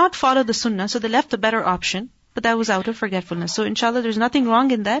did not follow the sunnah, so they left the better option, but that was out of forgetfulness. So inshallah, there's nothing wrong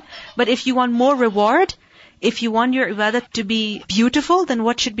in that. But if you want more reward, if you want your ibadah to be beautiful, then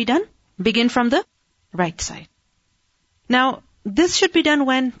what should be done? Begin from the right side. Now, this should be done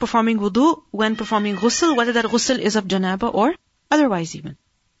when performing wudu, when performing ghusl, whether that ghusl is of janaba or otherwise even.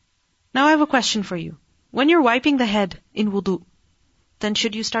 Now I have a question for you. When you're wiping the head in wudu, then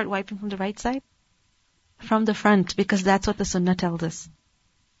should you start wiping from the right side? From the front, because that's what the sunnah tells us.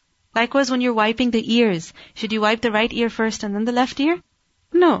 Likewise, when you're wiping the ears, should you wipe the right ear first and then the left ear?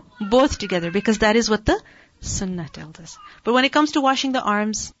 No, both together, because that is what the sunnah tells us. But when it comes to washing the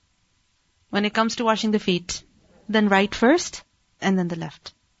arms, when it comes to washing the feet, then right first and then the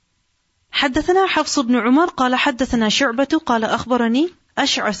left. حدثنا حفص بن عمر قال حدثنا شعبة قال أخبرني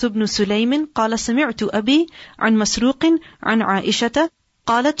أشعث بن سليم قال سمعت أبي عن مسروق عن عائشة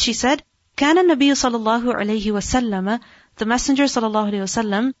قالت, she said, كان النبي صلى الله عليه وسلم, the Messenger صلى الله عليه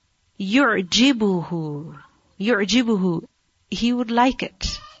وسلم, يعجبه, he would like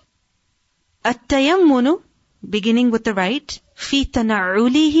it. التيمن, beginning with the right, في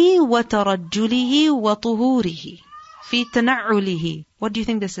تنعله وترجله وطهوره. في تنعله. What do you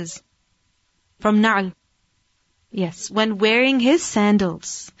think this is? From na'al. Yes, when wearing his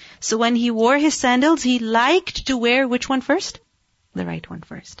sandals. So when he wore his sandals, he liked to wear which one first? The right one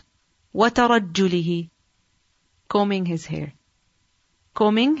first. وترجله. Combing his hair.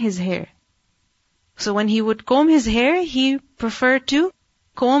 Combing his hair. So when he would comb his hair, he preferred to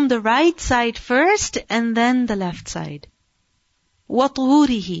comb the right side first and then the left side.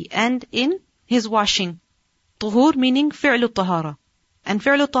 وَطُهُورِهِ, and in his washing. طهور meaning فعل الطهارة. And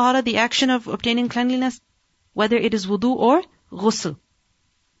فعل الطهارة, the action of obtaining cleanliness, whether it is wudu or ghusl.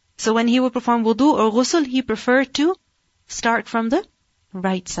 So when he would perform wudu or ghusl, he preferred to start from the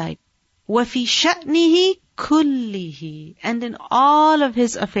right side. وَفِي شَأْنِهِ كُلِّهِ, and in all of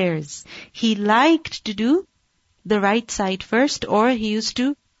his affairs, he liked to do the right side first, or he used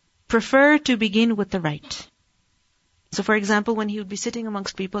to prefer to begin with the right. So for example, when he would be sitting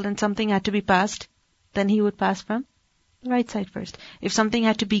amongst people and something had to be passed, then he would pass from the right side first. If something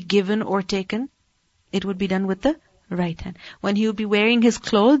had to be given or taken, it would be done with the right hand. When he would be wearing his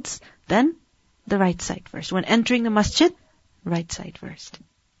clothes, then the right side first. When entering the masjid, right side first.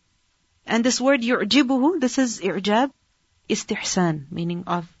 And this word yu'jibuhu, this is i'jab, istihsan, meaning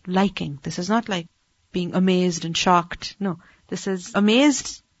of liking. This is not like being amazed and shocked. No, this is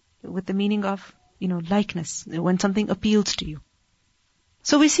amazed with the meaning of, likeness, when something appeals to you.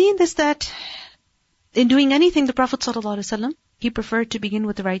 So we see in this that in doing anything, the Prophet ﷺ, he preferred to begin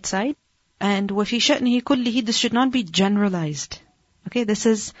with the right side. And وَفِي شَأْنِهِ كُلِّهِ, this should not be generalized. Okay, this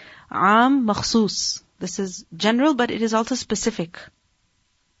is aam makhsus. This is general, but it is also specific.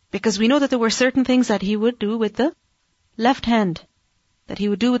 Because we know that there were certain things that he would do with the left hand. That he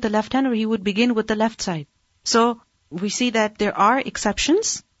would do with the left hand, or he would begin with the left side. So, we see that there are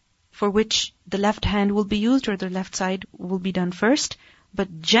exceptions for which the left hand will be used or the left side will be done first.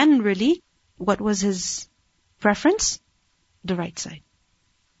 But generally, what was his preference? The right side.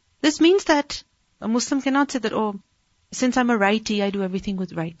 This means that a Muslim cannot say that, oh, since I'm a righty, I do everything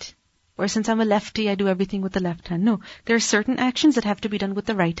with right. Or since I'm a lefty, I do everything with the left hand. No, there are certain actions that have to be done with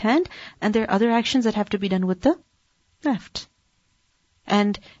the right hand, and there are other actions that have to be done with the left.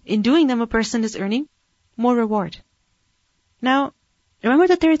 And in doing them, a person is earning more reward. Now, remember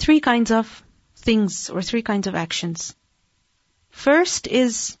that there are three kinds of things or three kinds of actions. First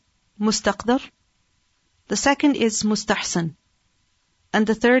is mustaqdar. The second is mustahsan. And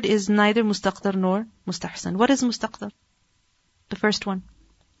the third is neither mustaqdar nor mustahsan. What is mustaqdar? The first one.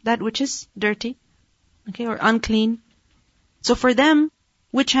 That which is dirty, okay, or unclean. So for them,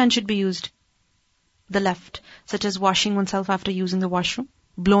 which hand should be used? The left, such as washing oneself after using the washroom,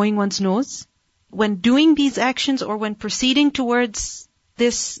 blowing one's nose. When doing these actions or when proceeding towards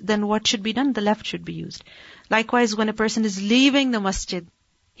this, then what should be done? The left should be used. Likewise, when a person is leaving the masjid,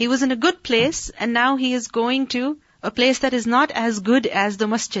 he was in a good place and now he is going to a place that is not as good as the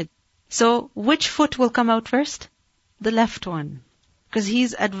masjid. So, which foot will come out first? The left one. Because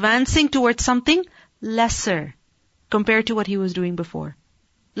he's advancing towards something lesser compared to what he was doing before.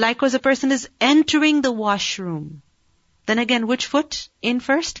 Likewise, a person is entering the washroom. Then again, which foot in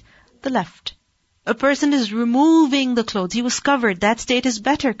first? The left. A person is removing the clothes. He was covered. That state is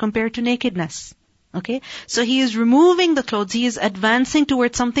better compared to nakedness. Okay? So he is removing the clothes. He is advancing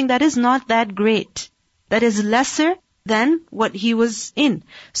towards something that is not that great. That is lesser than what he was in.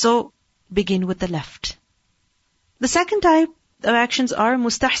 So, begin with the left. The second type of actions are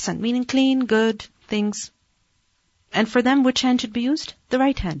mustahsan, meaning clean, good things. And for them, which hand should be used? The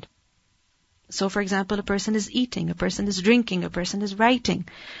right hand. So, for example, a person is eating, a person is drinking, a person is writing,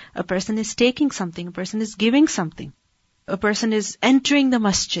 a person is taking something, a person is giving something. A person is entering the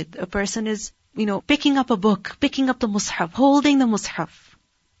masjid, a person is, picking up a book, picking up the mushaf, holding the mushaf.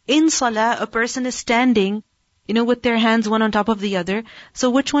 In salah, a person is standing, with their hands one on top of the other. So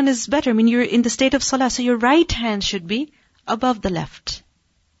which one is better? You're in the state of salah, so your right hand should be above the left.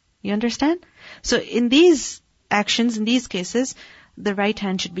 You understand? So in these actions, in these cases, the right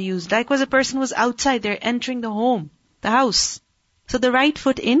hand should be used. Likewise, a person was outside, they're entering the home, the house. So the right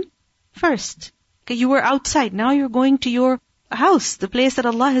foot in first. Okay, you were outside, now you're going to your house, the place that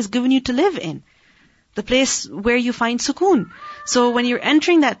Allah has given you to live in. The place where you find sukoon. So when you're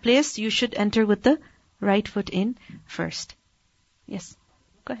entering that place, you should enter with the right foot in first. Yes,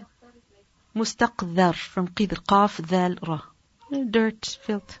 go ahead. Mustaqdar, from qidr, qaf, dhal, ra. Dirt,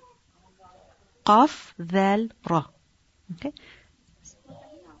 filth. Qaf, dhal, ra. Okay?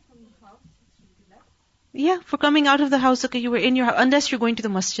 Yeah, for coming out of the house, okay, you were in your house, unless you're going to the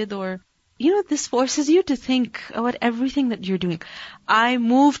masjid or, this forces you to think about everything that you're doing. I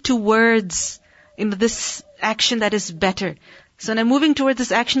move towards, this action that is better. So when I'm moving towards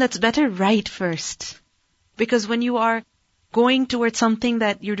this action that's better, right first. Because when you are going towards something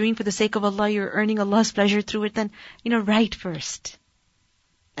that you're doing for the sake of Allah, you're earning Allah's pleasure through it, then, right first.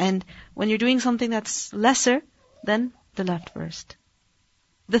 And when you're doing something that's lesser, then the left first.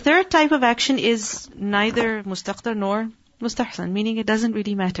 The third type of action is neither mustaqdar nor mustahsan, meaning it doesn't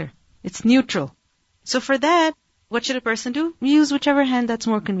really matter. It's neutral. So for that, what should a person do? Use whichever hand that's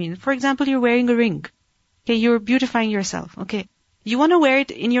more convenient. For example, you're wearing a ring. Okay, you're beautifying yourself. Okay. You want to wear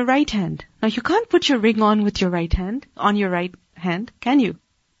it in your right hand. Now you can't put your ring on with your right hand, can you?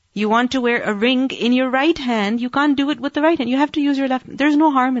 You want to wear a ring in your right hand, you can't do it with the right hand. You have to use your left hand. There's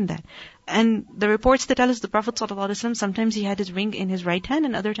no harm in that. And the reports that tell us the Prophet ﷺ, sometimes he had his ring in his right hand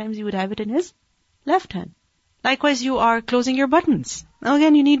and other times he would have it in his left hand. Likewise, you are closing your buttons. Now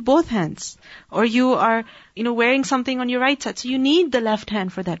again, you need both hands. Or you are, wearing something on your right side. So you need the left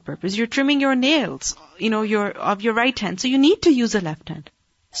hand for that purpose. You're trimming your nails, of your right hand. So you need to use the left hand.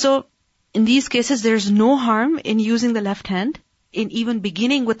 So in these cases, there's no harm in using the left hand, in even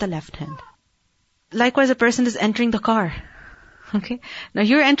beginning with the left hand. Likewise, a person is entering the car. Okay? Now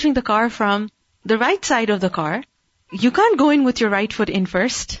you're entering the car from the right side of the car. You can't go in with your right foot in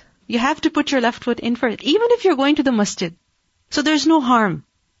first. You have to put your left foot in first, even if you're going to the masjid. So there's no harm.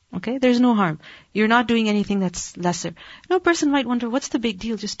 Okay? There's no harm. You're not doing anything that's lesser. A person might wonder, what's the big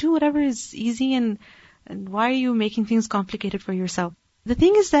deal? Just do whatever is easy and why are you making things complicated for yourself? The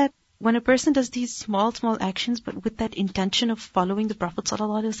thing is that when a person does these small actions, but with that intention of following the Prophet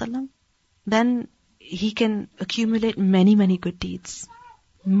ﷺ, then he can accumulate many, many good deeds.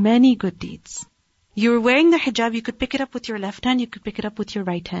 Many good deeds. You're wearing the hijab, you could pick it up with your left hand, you could pick it up with your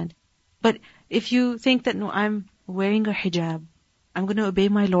right hand. But if you think that, no, I'm wearing a hijab, I'm going to obey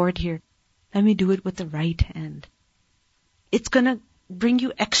my Lord here, let me do it with the right hand. It's going to bring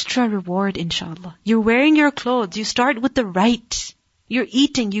you extra reward, inshallah. You're wearing your clothes, you start with the right. You're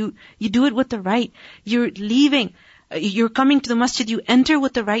eating, you do it with the right. You're leaving, you're coming to the masjid, you enter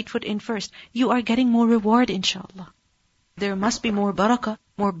with the right foot in first. You are getting more reward, inshallah. There must be more barakah,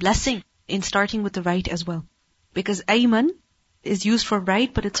 more blessing in starting with the right as well. Because ayman is used for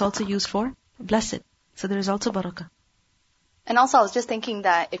right, but it's also used for blessed. So there is also barakah. And also, I was just thinking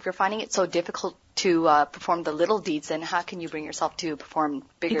that if you're finding it so difficult to perform the little deeds, then how can you bring yourself to perform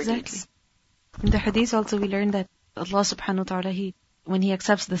bigger deeds? In the hadith also we learned that Allah subhanahu wa ta'ala, when He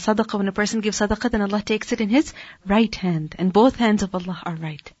accepts the sadaqah, when a person gives sadaqah, then Allah takes it in His right hand. And both hands of Allah are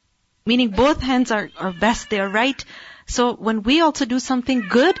right. Meaning both hands are best, they are right. So when we also do something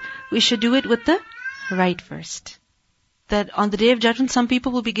good, we should do it with the right first. That on the Day of Judgment, some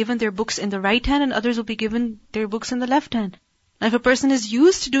people will be given their books in the right hand and others will be given their books in the left hand. Now if a person is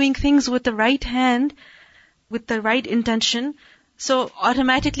used to doing things with the right hand, with the right intention, so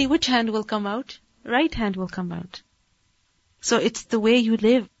automatically which hand will come out? Right hand will come out. So it's the way you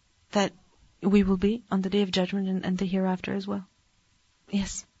live that we will be on the Day of Judgment and the hereafter as well.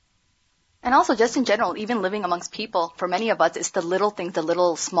 Yes. And also just in general, even living amongst people, for many of us, it's the little things, the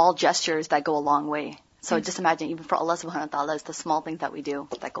little small gestures that go a long way. So just imagine, even for Allah subhanahu wa ta'ala, it's the small things that we do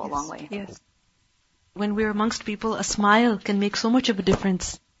that go a long way. Yes. When we're amongst people, a smile can make so much of a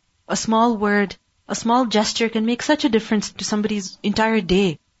difference. A small word, a small gesture can make such a difference to somebody's entire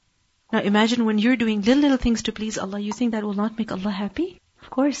day. Now imagine when you're doing little things to please Allah, you think that will not make Allah happy?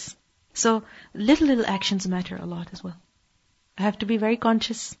 Of course. So little actions matter a lot as well. I have to be very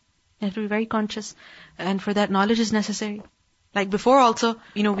conscious. I have to be very conscious. And for that, knowledge is necessary. Like before also,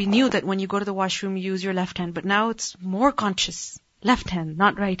 we knew that when you go to the washroom, you use your left hand. But now it's more conscious. Left hand,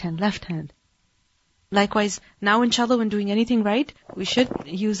 not right hand, left hand. Likewise, now inshallah, when doing anything right, we should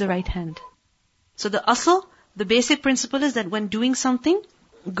use the right hand. So the asl, the basic principle is that when doing something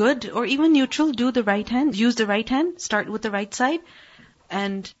good or even neutral, do the right hand, use the right hand, start with the right side.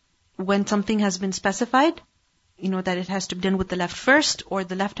 And when something has been specified, that it has to be done with the left first or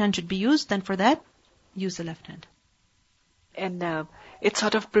the left hand should be used, then for that, use the left hand. And it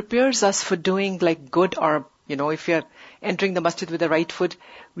sort of prepares us for doing like good, or, if we are entering the masjid with the right foot,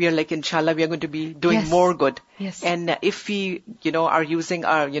 we are like, inshallah, we are going to be doing more good. Yes. And if we, are using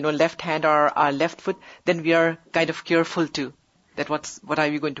our, left hand or our left foot, then we are kind of careful too. That what are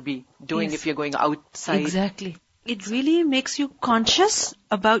we going to be doing if you're going outside? Exactly. It really makes you conscious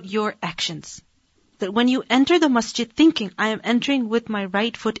about your actions. That when you enter the masjid thinking, I am entering with my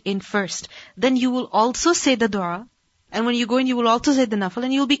right foot in first, then you will also say the dua. And when you go in, you will also say the nafil,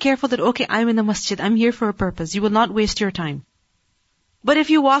 and you will be careful that, okay, I'm in the masjid, I'm here for a purpose. You will not waste your time. But if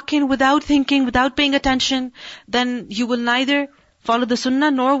you walk in without thinking, without paying attention, then you will neither follow the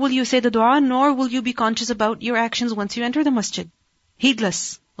sunnah, nor will you say the dua, nor will you be conscious about your actions once you enter the masjid.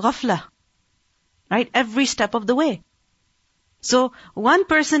 Heedless, ghafla, right? Every step of the way. So one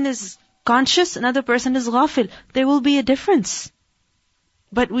person is conscious, another person is ghafil. There will be a difference.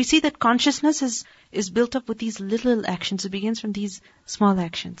 But we see that consciousness is built up with these little actions. It begins from these small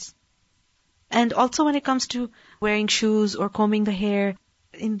actions. And also when it comes to wearing shoes or combing the hair,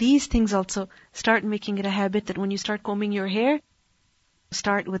 in these things also, start making it a habit that when you start combing your hair,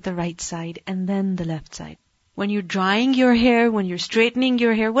 start with the right side and then the left side. When you're drying your hair, when you're straightening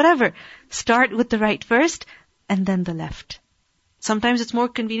your hair, whatever, start with the right first and then the left. Sometimes it's more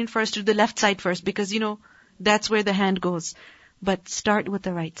convenient for us to do the left side first because, that's where the hand goes. But start with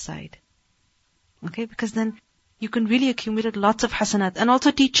the right side. Okay, because then you can really accumulate lots of hasanat. And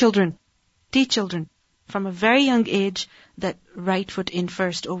also teach children from a very young age that right foot in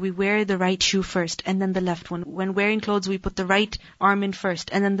first, or we wear the right shoe first and then the left one. When wearing clothes, we put the right arm in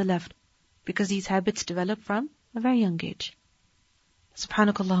first and then the left. Because these habits develop from a very young age.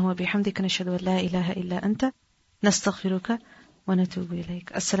 Subhanakallahumma bihamdika nashhadu an la ilaha illa anta nastaghfiruka wa natubu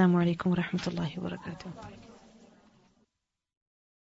ilayk. Assalamu alaikum wa rahmatullahi wa barakatuh.